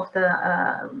scope of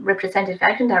the Representative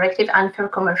Action Directive, unfair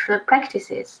commercial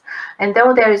practices. And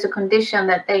though there is a condition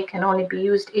that they can only be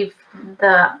used if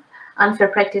the unfair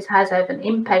practice has an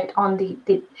impact on the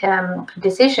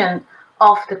decision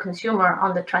of the consumer,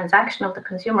 on the transaction of the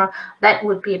consumer, that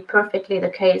would be perfectly the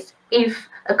case if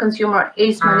a consumer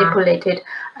is manipulated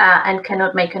and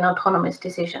cannot make an autonomous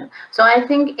decision. So I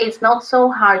think it's not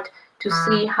so hard to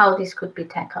see how this could be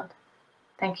tackled.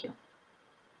 Thank you.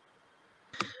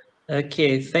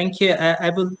 Okay, thank you. I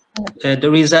will.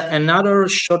 There is another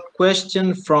short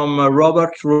question from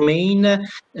Robert Romain.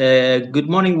 Good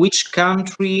morning. Which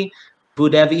country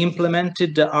would have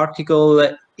implemented the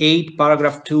Article 8,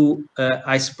 paragraph 2,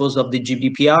 I suppose, of the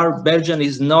GDPR? Belgium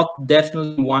is not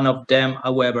definitely one of them,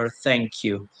 however. Thank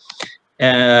you.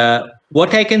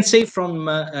 What I can say from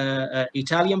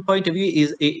Italian point of view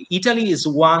is Italy is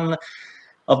one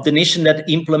of the nation that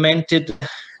implemented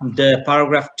the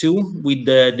paragraph 2 with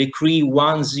the decree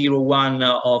 101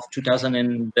 of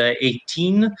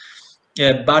 2018,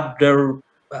 but there,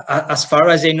 as far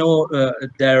as I know,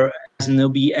 there has no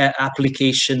be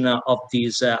application of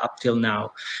this up till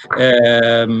now.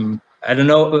 I don't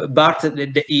know, but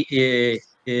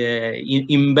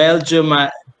in Belgium,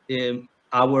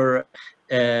 our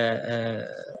there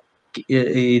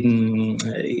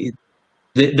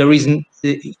is,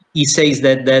 he says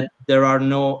that there are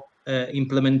no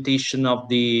implementation of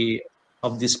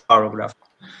this paragraph.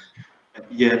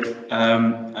 Yeah,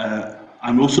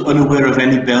 I'm also unaware of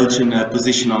any Belgian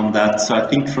position on that. So I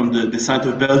think from the side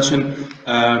of Belgium,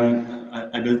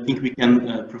 I don't think we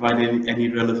can provide any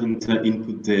relevant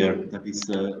input there. That is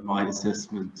my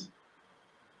assessment.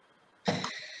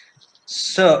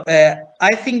 So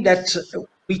I think that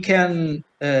we can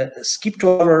skip to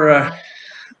our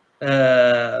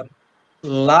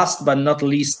last but not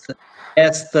least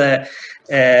guest,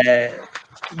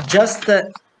 just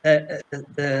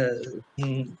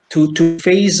to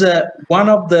face one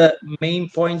of the main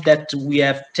points that we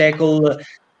have tackled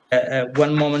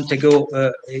one moment ago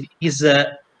is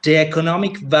the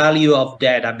economic value of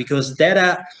data, because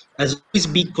data has always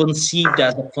been conceived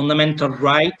as a fundamental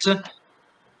right,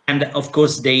 and of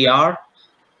course they are.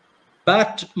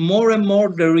 But more and more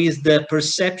there is the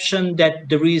perception that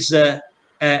there is an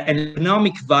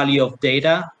economic value of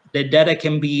data, that data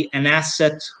can be an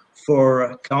asset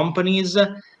for companies.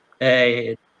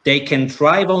 They can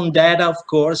thrive on data, of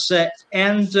course,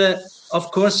 and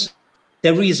of course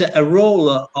there is a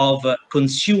role of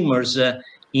consumers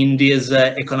in this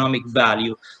economic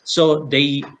value. So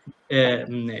it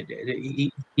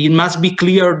must be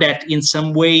clear that in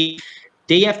some way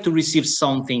they have to receive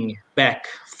something back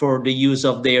for the use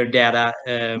of their data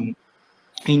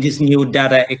in this new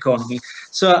data economy.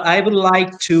 So I would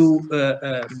like to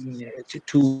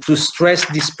stress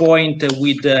this point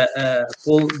with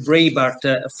Paul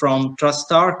Breitbarth from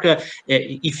TrustArc.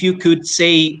 If you could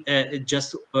say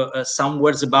just some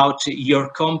words about your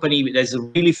company that is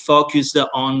really focused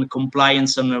on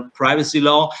compliance on privacy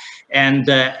law, and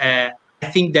I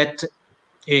think that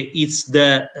it's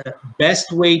the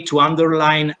best way to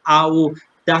underline how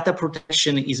data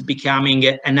protection is becoming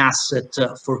an asset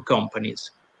for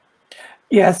companies.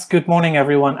 Yes, good morning,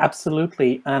 everyone.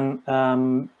 Absolutely. And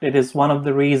it is one of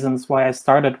the reasons why I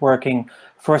started working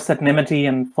first at Nimity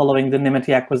and following the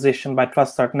Nimity acquisition by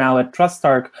TrustArc, now at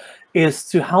TrustArc, is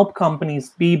to help companies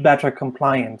be better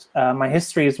compliant. My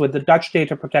history is with the Dutch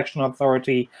Data Protection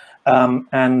Authority,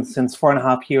 and since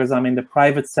 4.5 years, I'm in the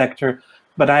private sector.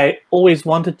 But I always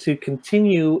wanted to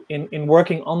continue in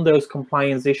working on those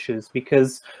compliance issues,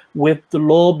 because with the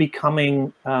law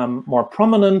becoming more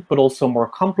prominent, but also more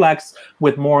complex,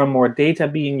 with more and more data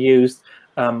being used,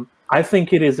 I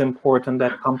think it is important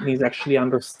that companies actually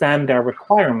understand their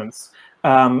requirements.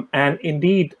 And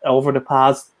indeed, over the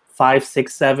past 5,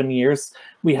 6, 7 years,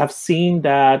 we have seen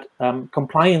that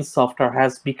compliance software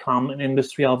has become an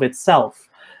industry of itself.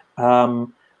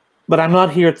 But I'm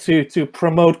not here to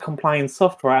promote compliance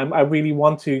software. I really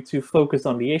want to focus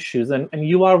on the issues. And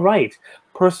you are right.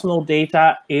 Personal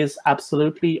data is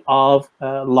absolutely of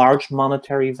large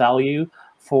monetary value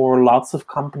for lots of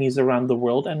companies around the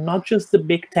world, and not just the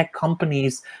big tech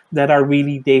companies that are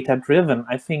really data-driven.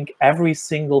 I think every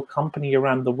single company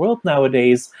around the world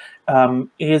nowadays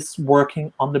is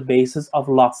working on the basis of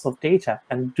lots of data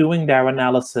and doing their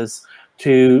analysis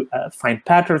to find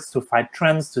patterns, to find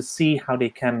trends, to see how they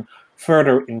can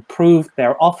further improve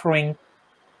their offering,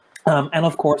 and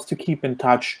of course to keep in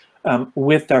touch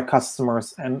with their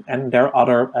customers and their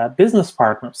other business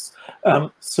partners.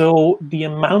 So the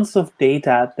amounts of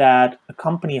data that a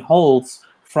company holds,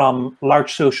 from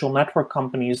large social network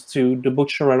companies to the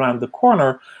butcher around the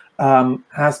corner,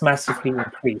 has massively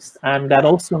increased. And that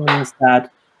also means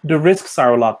that the risks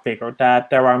are a lot bigger, that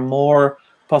there are more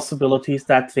possibilities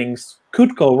that things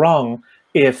could go wrong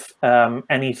if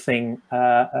anything,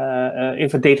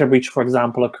 if a data breach, for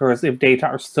example, occurs, if data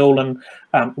are stolen.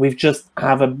 We've just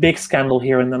have a big scandal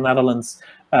here in the Netherlands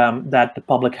that the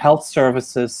public health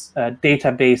services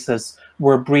databases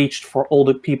were breached for all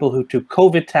the people who took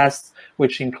COVID tests,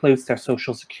 which includes their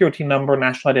social security number,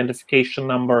 national identification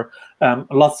number,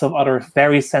 lots of other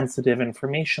very sensitive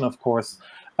information, of course.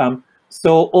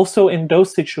 So also in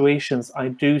those situations, I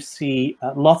do see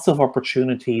lots of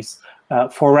opportunities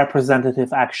for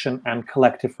representative action and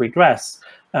collective redress.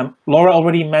 Laura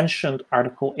already mentioned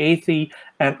Article 80,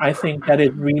 and I think that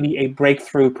is really a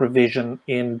breakthrough provision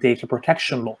in data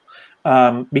protection law,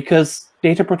 because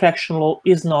data protection law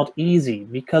is not easy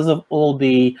because of all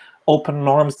the open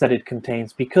norms that it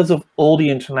contains, because of all the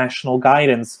international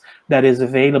guidance that is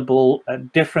available,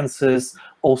 differences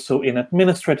also in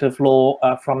administrative law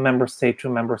from member state to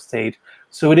member state.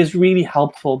 So it is really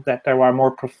helpful that there are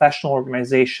more professional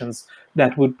organizations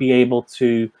that would be able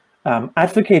to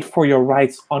advocate for your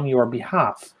rights on your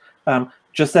behalf.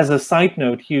 Just as a side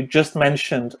note, you just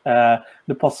mentioned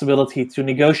the possibility to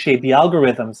negotiate the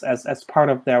algorithms as part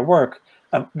of their work.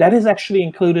 that is actually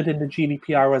included in the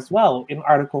GDPR as well, in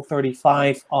Article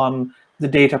 35 on the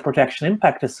data protection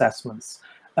impact assessments.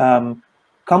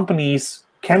 Companies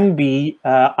can be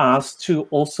asked to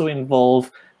also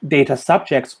involve data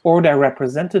subjects or their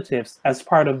representatives as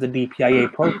part of the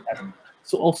DPIA process.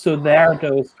 So also there,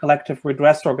 those collective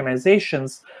redress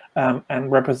organizations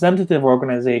and representative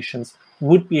organizations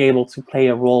would be able to play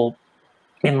a role,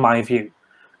 in my view.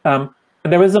 And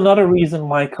there is another reason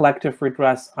why collective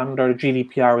redress under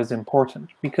GDPR is important,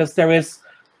 because there is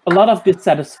a lot of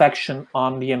dissatisfaction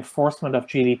on the enforcement of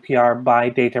GDPR by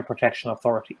data protection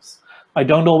authorities. I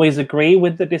don't always agree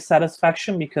with the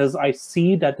dissatisfaction, because I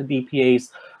see that the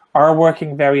DPAs are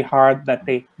working very hard, that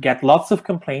they get lots of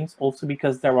complaints, also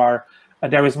because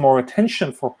there is more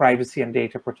attention for privacy and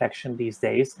data protection these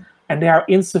days, and they are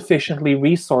insufficiently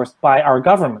resourced by our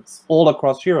governments all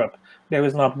across Europe. There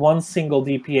is not one single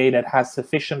DPA that has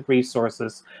sufficient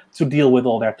resources to deal with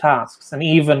all their tasks. And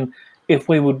even if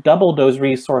we would double those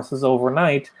resources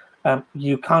overnight,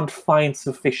 you can't find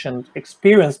sufficient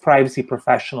experienced privacy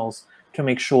professionals to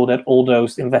make sure that all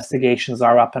those investigations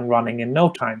are up and running in no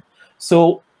time.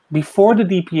 So before the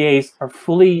DPAs are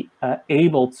fully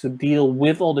able to deal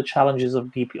with all the challenges of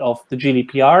the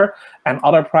GDPR and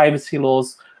other privacy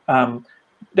laws,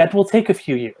 that will take a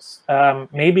few years,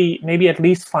 maybe at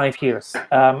least 5 years.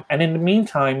 And in the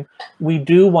meantime, we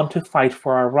do want to fight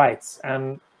for our rights.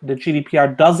 And the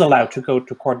GDPR does allow to go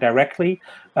to court directly.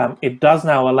 It does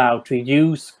now allow to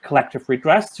use collective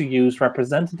redress, to use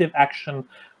representative action,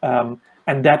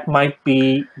 and that might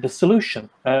be the solution,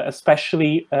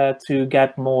 especially to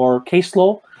get more case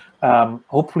law,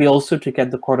 hopefully also to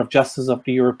get the Court of Justice of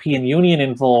the European Union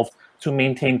involved to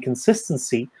maintain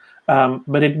consistency.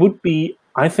 But it would be,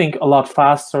 I think, a lot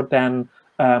faster than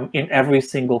in every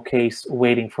single case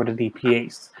waiting for the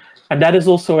DPAs. And that is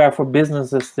also where for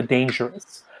businesses the danger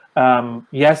is.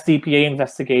 Yes, DPA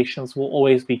investigations will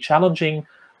always be challenging,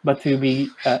 but to be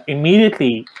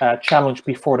immediately challenged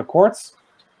before the courts,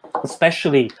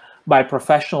 especially by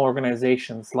professional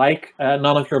organizations like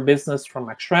None of Your Business from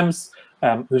Max Schrems,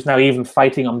 who's now even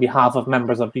fighting on behalf of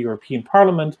members of the European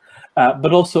Parliament,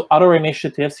 but also other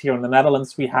initiatives. Here in the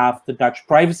Netherlands, we have the Dutch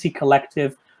Privacy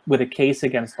Collective with a case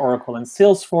against Oracle and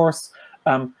Salesforce.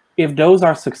 If those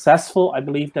are successful, I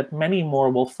believe that many more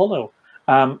will follow.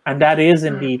 And that is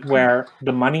indeed where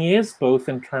the money is, both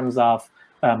in terms of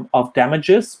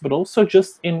damages, but also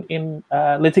just in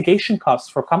litigation costs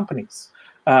for companies.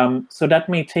 So that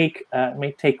may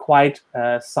take quite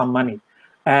some money.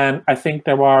 And I think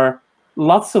there are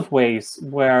lots of ways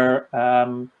where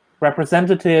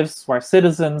representatives, where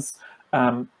citizens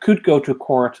could go to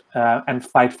court and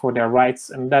fight for their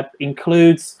rights. And that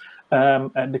includes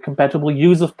the compatible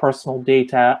use of personal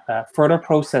data, further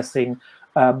processing,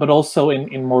 but also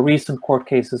in more recent court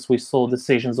cases, we saw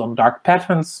decisions on dark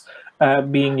patterns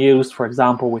being used, for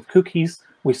example, with cookies.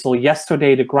 We saw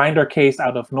yesterday the Grindr case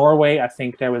out of Norway. I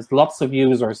think there is lots of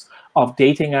users of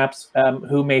dating apps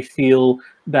who may feel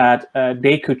that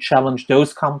they could challenge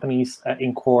those companies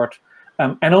in court.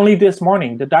 And only this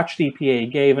morning, the Dutch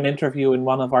DPA gave an interview in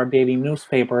one of our daily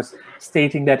newspapers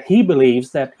stating that he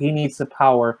believes that he needs the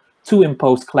power to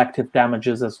impose collective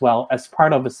damages as well as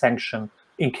part of a sanction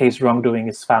in case wrongdoing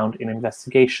is found in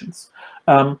investigations.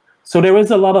 So there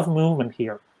is a lot of movement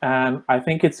here. And I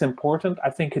think it's important. I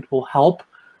think it will help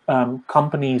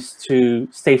companies to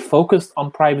stay focused on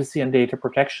privacy and data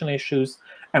protection issues.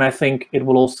 And I think it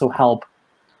will also help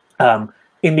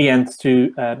in the end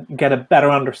to get a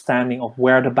better understanding of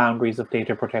where the boundaries of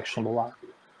data protection law are.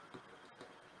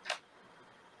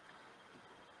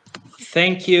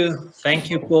 Thank you,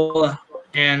 Paul.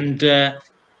 And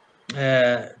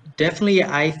definitely,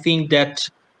 I think that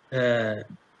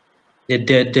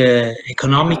the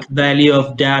economic value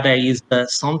of data is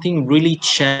something really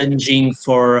challenging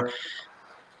for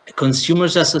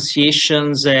consumers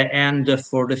associations and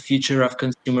for the future of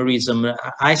consumerism.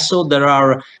 I saw there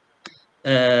are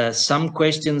some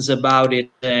questions about it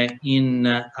in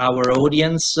our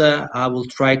audience. I will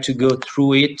try to go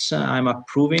through it. I'm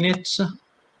approving it.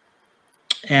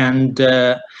 And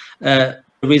there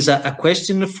is a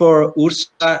question for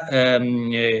Ursula,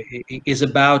 is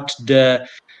about the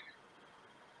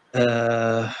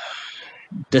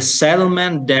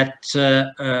settlement that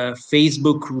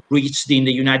Facebook reached in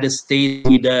the United States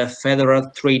with the Federal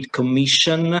Trade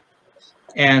Commission.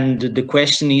 And the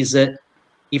question is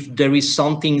if there is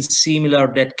something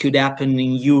similar that could happen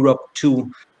in Europe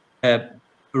too.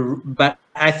 But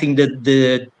I think that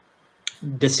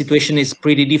the situation is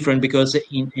pretty different, because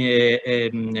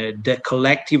the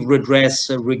collective redress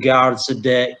regards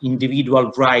the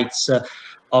individual rights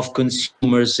of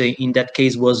consumers. In that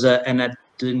case was an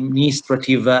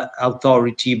administrative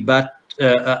authority, but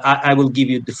I will give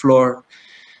you the floor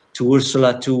to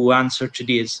Ursula to answer to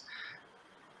this.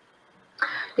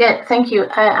 Yeah, thank you.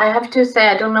 I have to say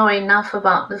I don't know enough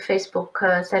about the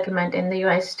Facebook settlement in the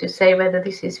US to say whether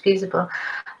this is feasible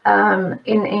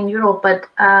in Europe. But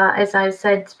as I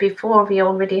said before, we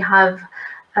already have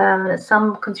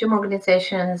some consumer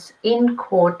organizations in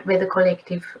court with a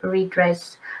collective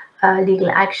redress legal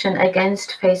action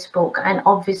against Facebook, and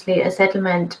obviously a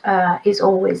settlement is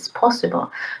always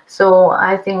possible. So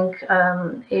I think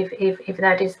if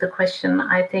that is the question,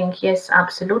 I think yes,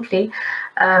 absolutely.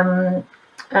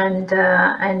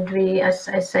 And we, as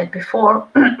I said before,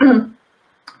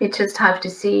 we just have to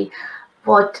see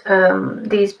what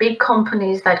these big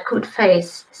companies that could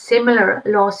face similar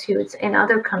lawsuits in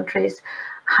other countries,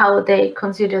 how they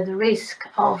consider the risk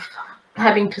of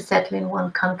having to settle in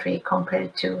one country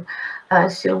compared to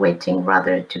still waiting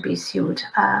rather to be sued,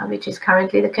 which is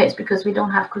currently the case because we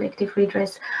don't have collective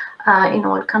redress in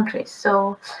all countries.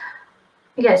 So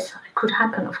yes, it could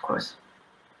happen, of course.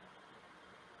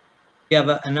 We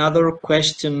have another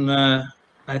question,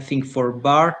 I think, for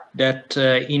Bart, that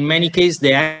in many cases,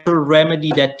 the actual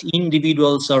remedy that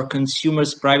individuals or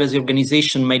consumers' privacy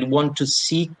organization might want to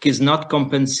seek is not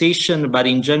compensation, but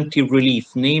injunctive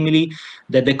relief, namely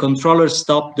that the controller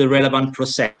stop the relevant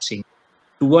processing.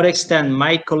 To what extent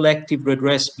might collective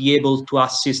redress be able to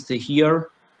assist here?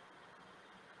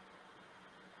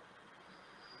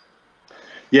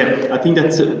 Yeah, I think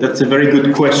that's a very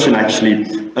good question, actually.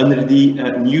 Under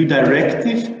the new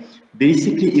directive,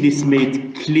 basically it is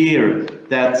made clear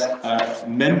that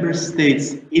member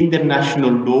states in their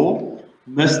national law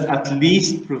must at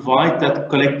least provide that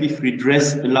collective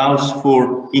redress allows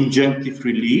for injunctive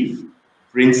relief,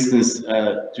 for instance,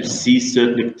 to cease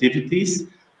certain activities,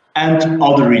 and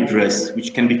other redress,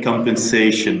 which can be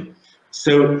compensation.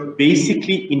 So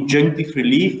basically, injunctive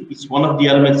relief is one of the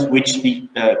elements which the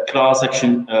class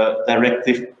action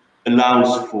directive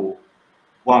allows for.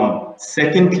 One.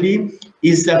 Secondly,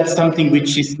 is that something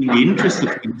which is in the interest of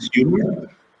the consumer?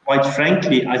 Quite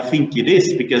frankly, I think it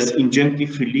is, because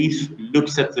injunctive relief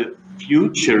looks at the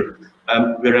future,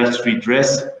 whereas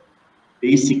redress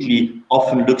basically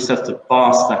often looks at the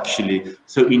past, actually.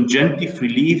 So injunctive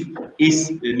relief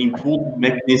is an important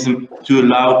mechanism to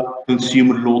allow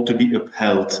consumer law to be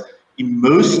upheld. In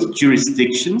most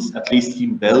jurisdictions, at least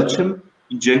in Belgium,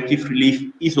 injunctive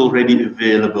relief is already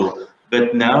available,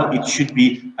 but now it should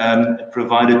be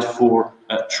provided for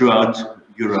throughout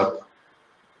Europe.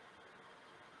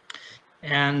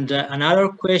 And another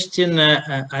question,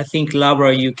 I think,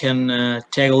 Laura, you can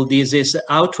tackle this, is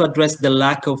how to address the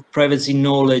lack of privacy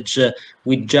knowledge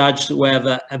with judges who have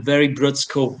a very broad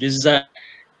scope. This is a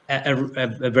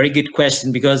very good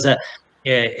question, because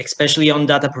especially on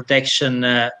data protection,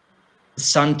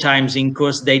 sometimes in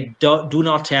course they do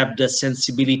not have the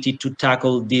sensibility to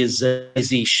tackle these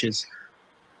issues.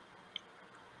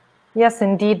 Yes,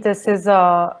 indeed, this is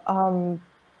a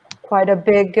quite a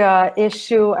big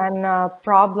issue and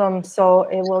problem. So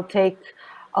it will take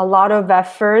a lot of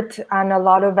effort and a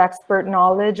lot of expert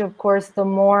knowledge. Of course, the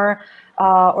more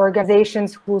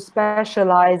organizations who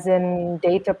specialize in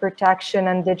data protection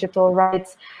and digital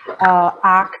rights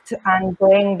act and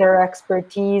bring their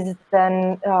expertise,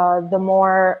 then the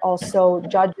more also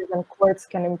judges and courts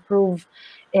can improve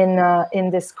in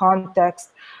this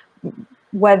context.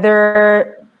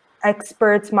 Whether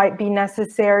experts might be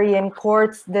necessary in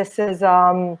courts, this is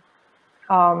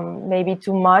maybe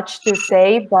too much to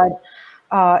say, but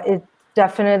it's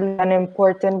definitely an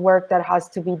important work that has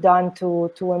to be done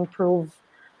to improve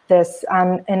this.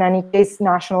 And in any case,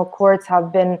 national courts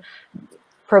have been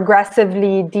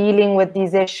progressively dealing with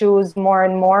these issues more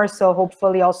and more, so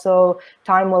hopefully also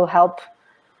time will help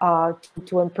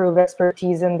to improve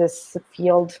expertise in this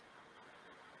field.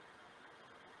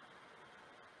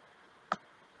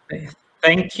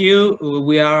 Thank you.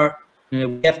 We have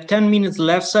 10 minutes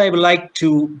left, so I would like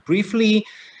to briefly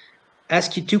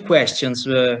ask you two questions,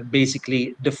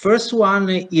 basically. The first one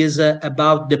is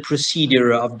about the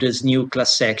procedure of this new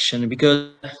class action, because,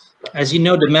 as you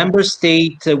know, the member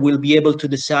state will be able to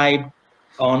decide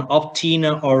on opt-in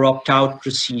or opt-out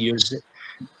procedures.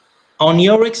 On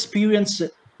your experience,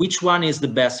 which one is the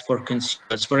best for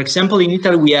consumers? For example, in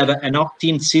Italy, we have an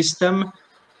opt-in system,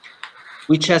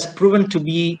 which has proven to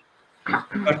be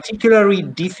particularly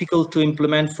difficult to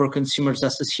implement for consumers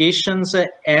associations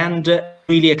and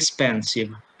really expensive.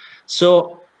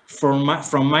 So from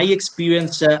my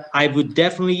experience, I would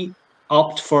definitely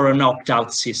opt for an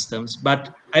opt-out systems,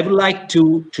 but I would like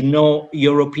to know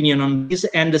your opinion on this.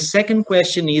 And the second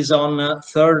question is on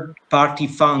third-party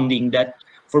funding, that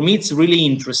for me it's really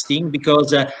interesting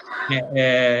because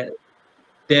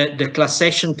the class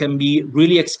action can be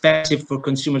really expensive for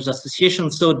consumers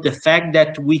associations. So the fact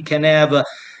that we can have a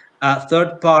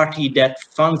third party that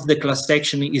funds the class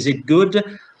action is a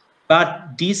good,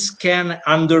 but this can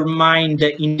undermine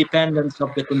the independence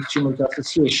of the consumers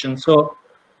association. So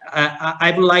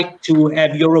I would like to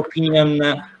have your opinion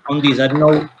on this. I don't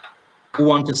know who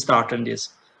wants to start on this.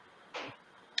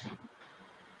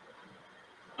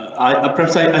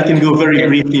 Perhaps I can go very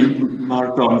briefly,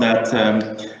 Mark, on that.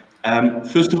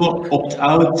 First of all,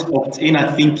 opt-out, opt-in,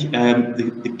 I think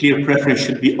the clear preference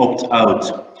should be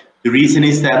opt-out. The reason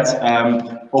is that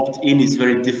opt-in is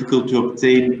very difficult to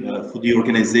obtain for the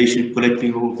organization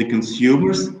collecting all of the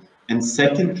consumers. And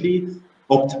secondly,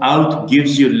 opt-out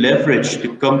gives you leverage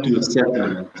to come to a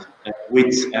settlement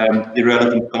with the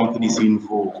relevant companies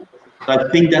involved. So I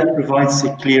think that provides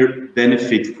a clear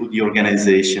benefit for the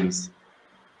organizations.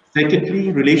 Secondly,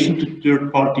 in relation to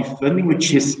third-party funding,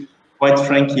 which is quite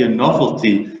frankly a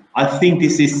novelty, I think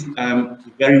this is a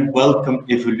very welcome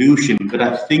evolution, but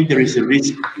I think there is a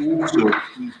risk also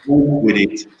involved with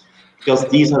it, because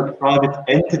these are private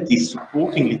entities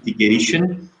supporting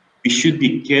litigation. We should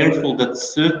be careful that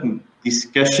certain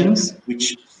discussions,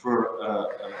 which for a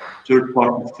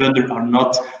third-party funder are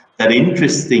not that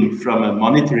interesting from a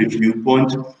monetary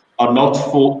viewpoint, are not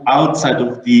fall outside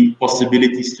of the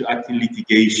possibilities to act in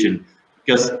litigation.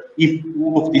 Because if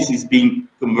all of this is being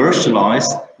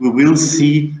commercialized, we will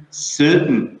see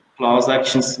certain class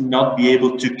actions not be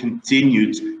able to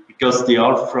continue because they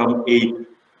are, from a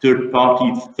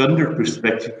third-party funder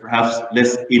perspective, perhaps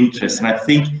less interest. And I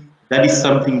think that is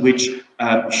something which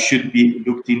should be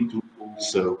looked into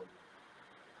also.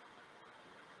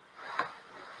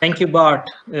 Thank you, Bart.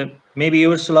 Maybe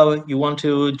Ursula, you want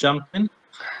to jump in?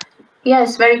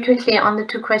 Yes, very quickly on the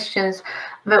two questions,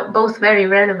 both very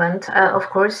relevant, of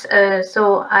course.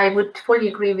 So I would fully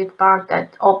agree with Bart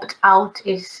that opt-out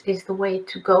is the way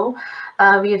to go.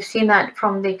 We have seen that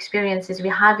from the experiences we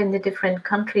have in the different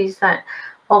countries, that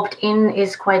opt-in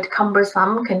is quite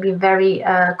cumbersome, can be very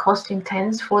cost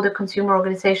intense for the consumer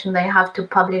organization. They have to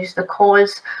publish the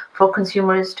calls for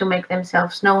consumers to make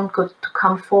themselves known, to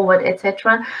come forward,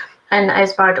 etc. And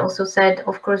as Bart also said,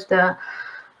 of course, the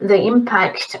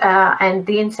impact and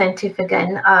the incentive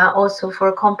again also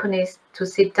for companies to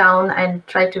sit down and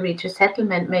try to reach a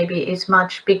settlement maybe is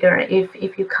much bigger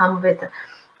if you come with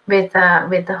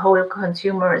the whole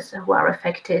consumers who are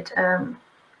affected,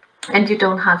 and you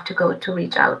don't have to go to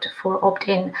reach out for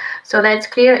opt-in. So that's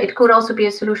clear. It could also be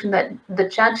a solution that the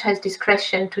judge has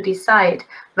discretion to decide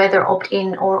whether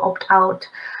opt-in or opt-out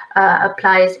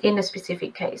applies in a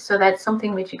specific case. So that's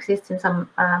something which exists in some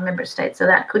member states. So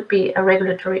that could be a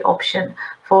regulatory option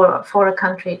for a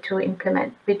country to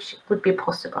implement, which would be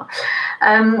possible.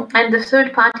 And the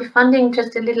third-party funding,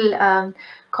 just a little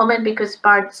comment, because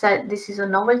Bart said this is a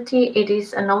novelty. It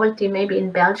is a novelty maybe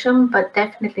in Belgium, but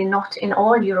definitely not in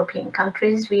all European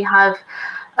countries. We have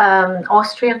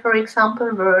Austria, for example,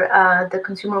 where the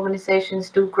consumer organizations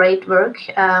do great work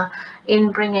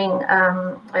in bringing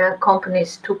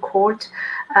companies to court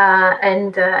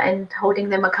and holding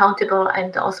them accountable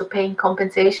and also paying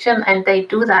compensation. And they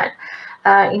do that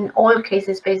in all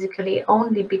cases basically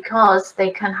only because they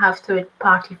can have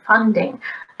third-party funding.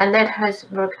 And that has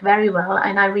worked very well.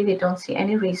 And I really don't see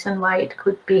any reason why it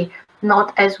could be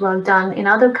not as well done in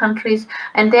other countries.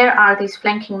 And there are these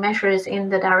flanking measures in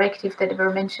the directive that were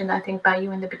mentioned, I think, by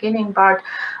you in the beginning, Bart,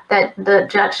 that the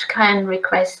judge can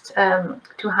request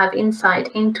to have insight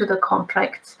into the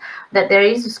contracts, that there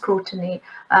is a scrutiny,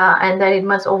 and that it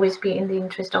must always be in the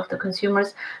interest of the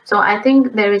consumers. So I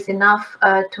think there is enough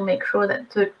to make sure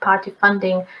that third-party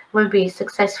funding will be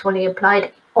successfully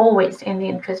applied, always in the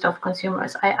interest of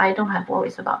consumers. I don't have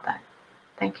worries about that.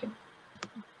 Thank you.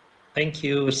 Thank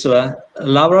you, Ursula.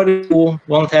 Laura, do you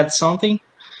want to add something?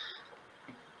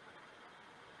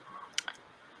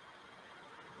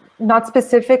 Not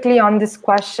specifically on this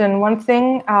question. One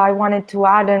thing I wanted to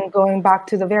add, and going back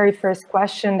to the very first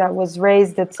question that was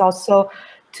raised, it's also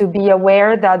to be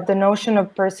aware that the notion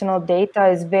of personal data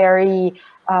is very,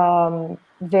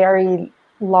 very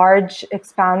large,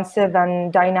 expansive,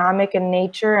 and dynamic in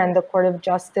nature, and the Court of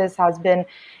Justice has been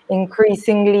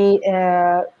increasingly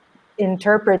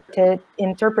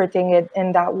interpreting it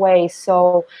in that way.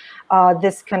 So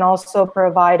this can also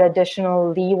provide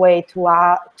additional leeway to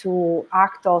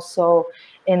act also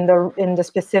in the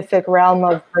specific realm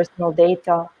of personal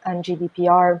data and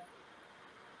GDPR.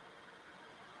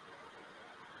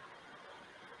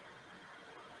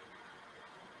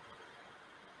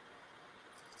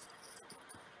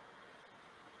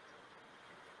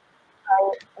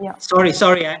 Yeah.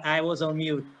 Sorry, I was on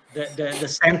mute. The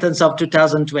sentence of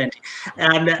 2020.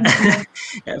 And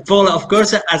Paul, of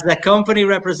course, as a company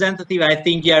representative, I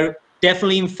think you're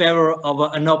definitely in favor of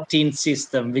an opt-in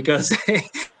system because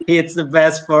it's the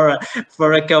best for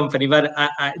a company. But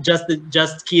I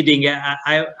just kidding.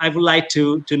 I would like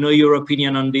to know your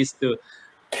opinion on this too.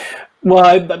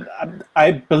 Well,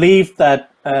 I believe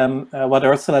that what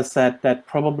Ursula said, that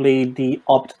probably the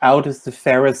opt-out is the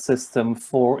fairest system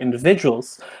for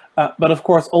individuals. But of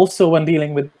course, also when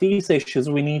dealing with these issues,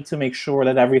 we need to make sure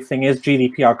that everything is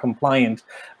GDPR compliant.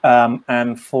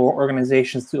 And for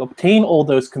organizations to obtain all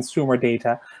those consumer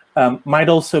data might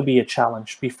also be a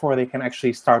challenge before they can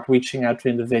actually start reaching out to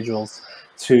individuals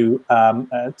to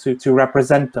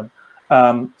represent them.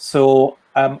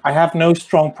 I have no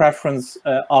strong preference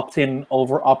opt-in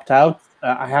over opt-out.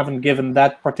 I haven't given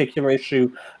that particular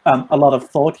issue a lot of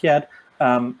thought yet.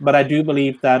 But I do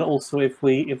believe that also if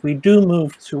we do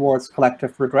move towards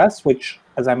collective redress, which,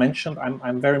 as I mentioned,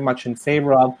 I'm very much in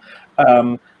favor of,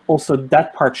 also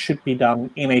that part should be done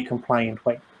in a compliant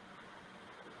way.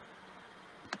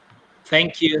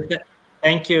 Thank you.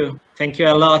 Thank you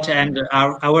a lot. And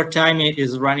our time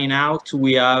is running out.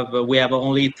 We have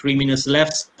only 3 minutes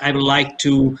left. I would like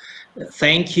to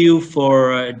thank you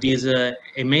for this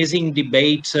amazing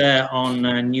debate on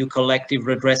new collective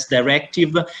redress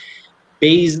directive.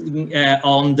 Based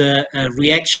on the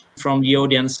reaction from the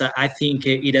audience, I think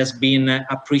it has been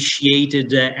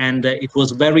appreciated, and it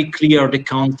was very clear the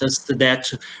context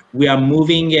that we are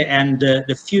moving and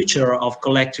the future of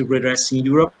collective redress in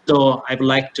Europe. So I would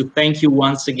like to thank you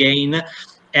once again,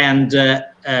 and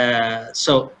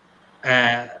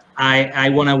I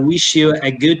want to wish you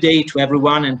a good day to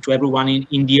everyone and to everyone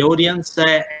in the audience,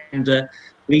 and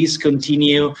please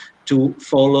continue to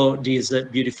follow this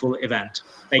beautiful event.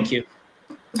 Thank you.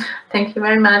 Thank you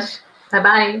very much.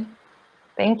 Bye-bye.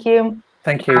 Thank you.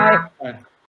 Thank you. Bye. Bye.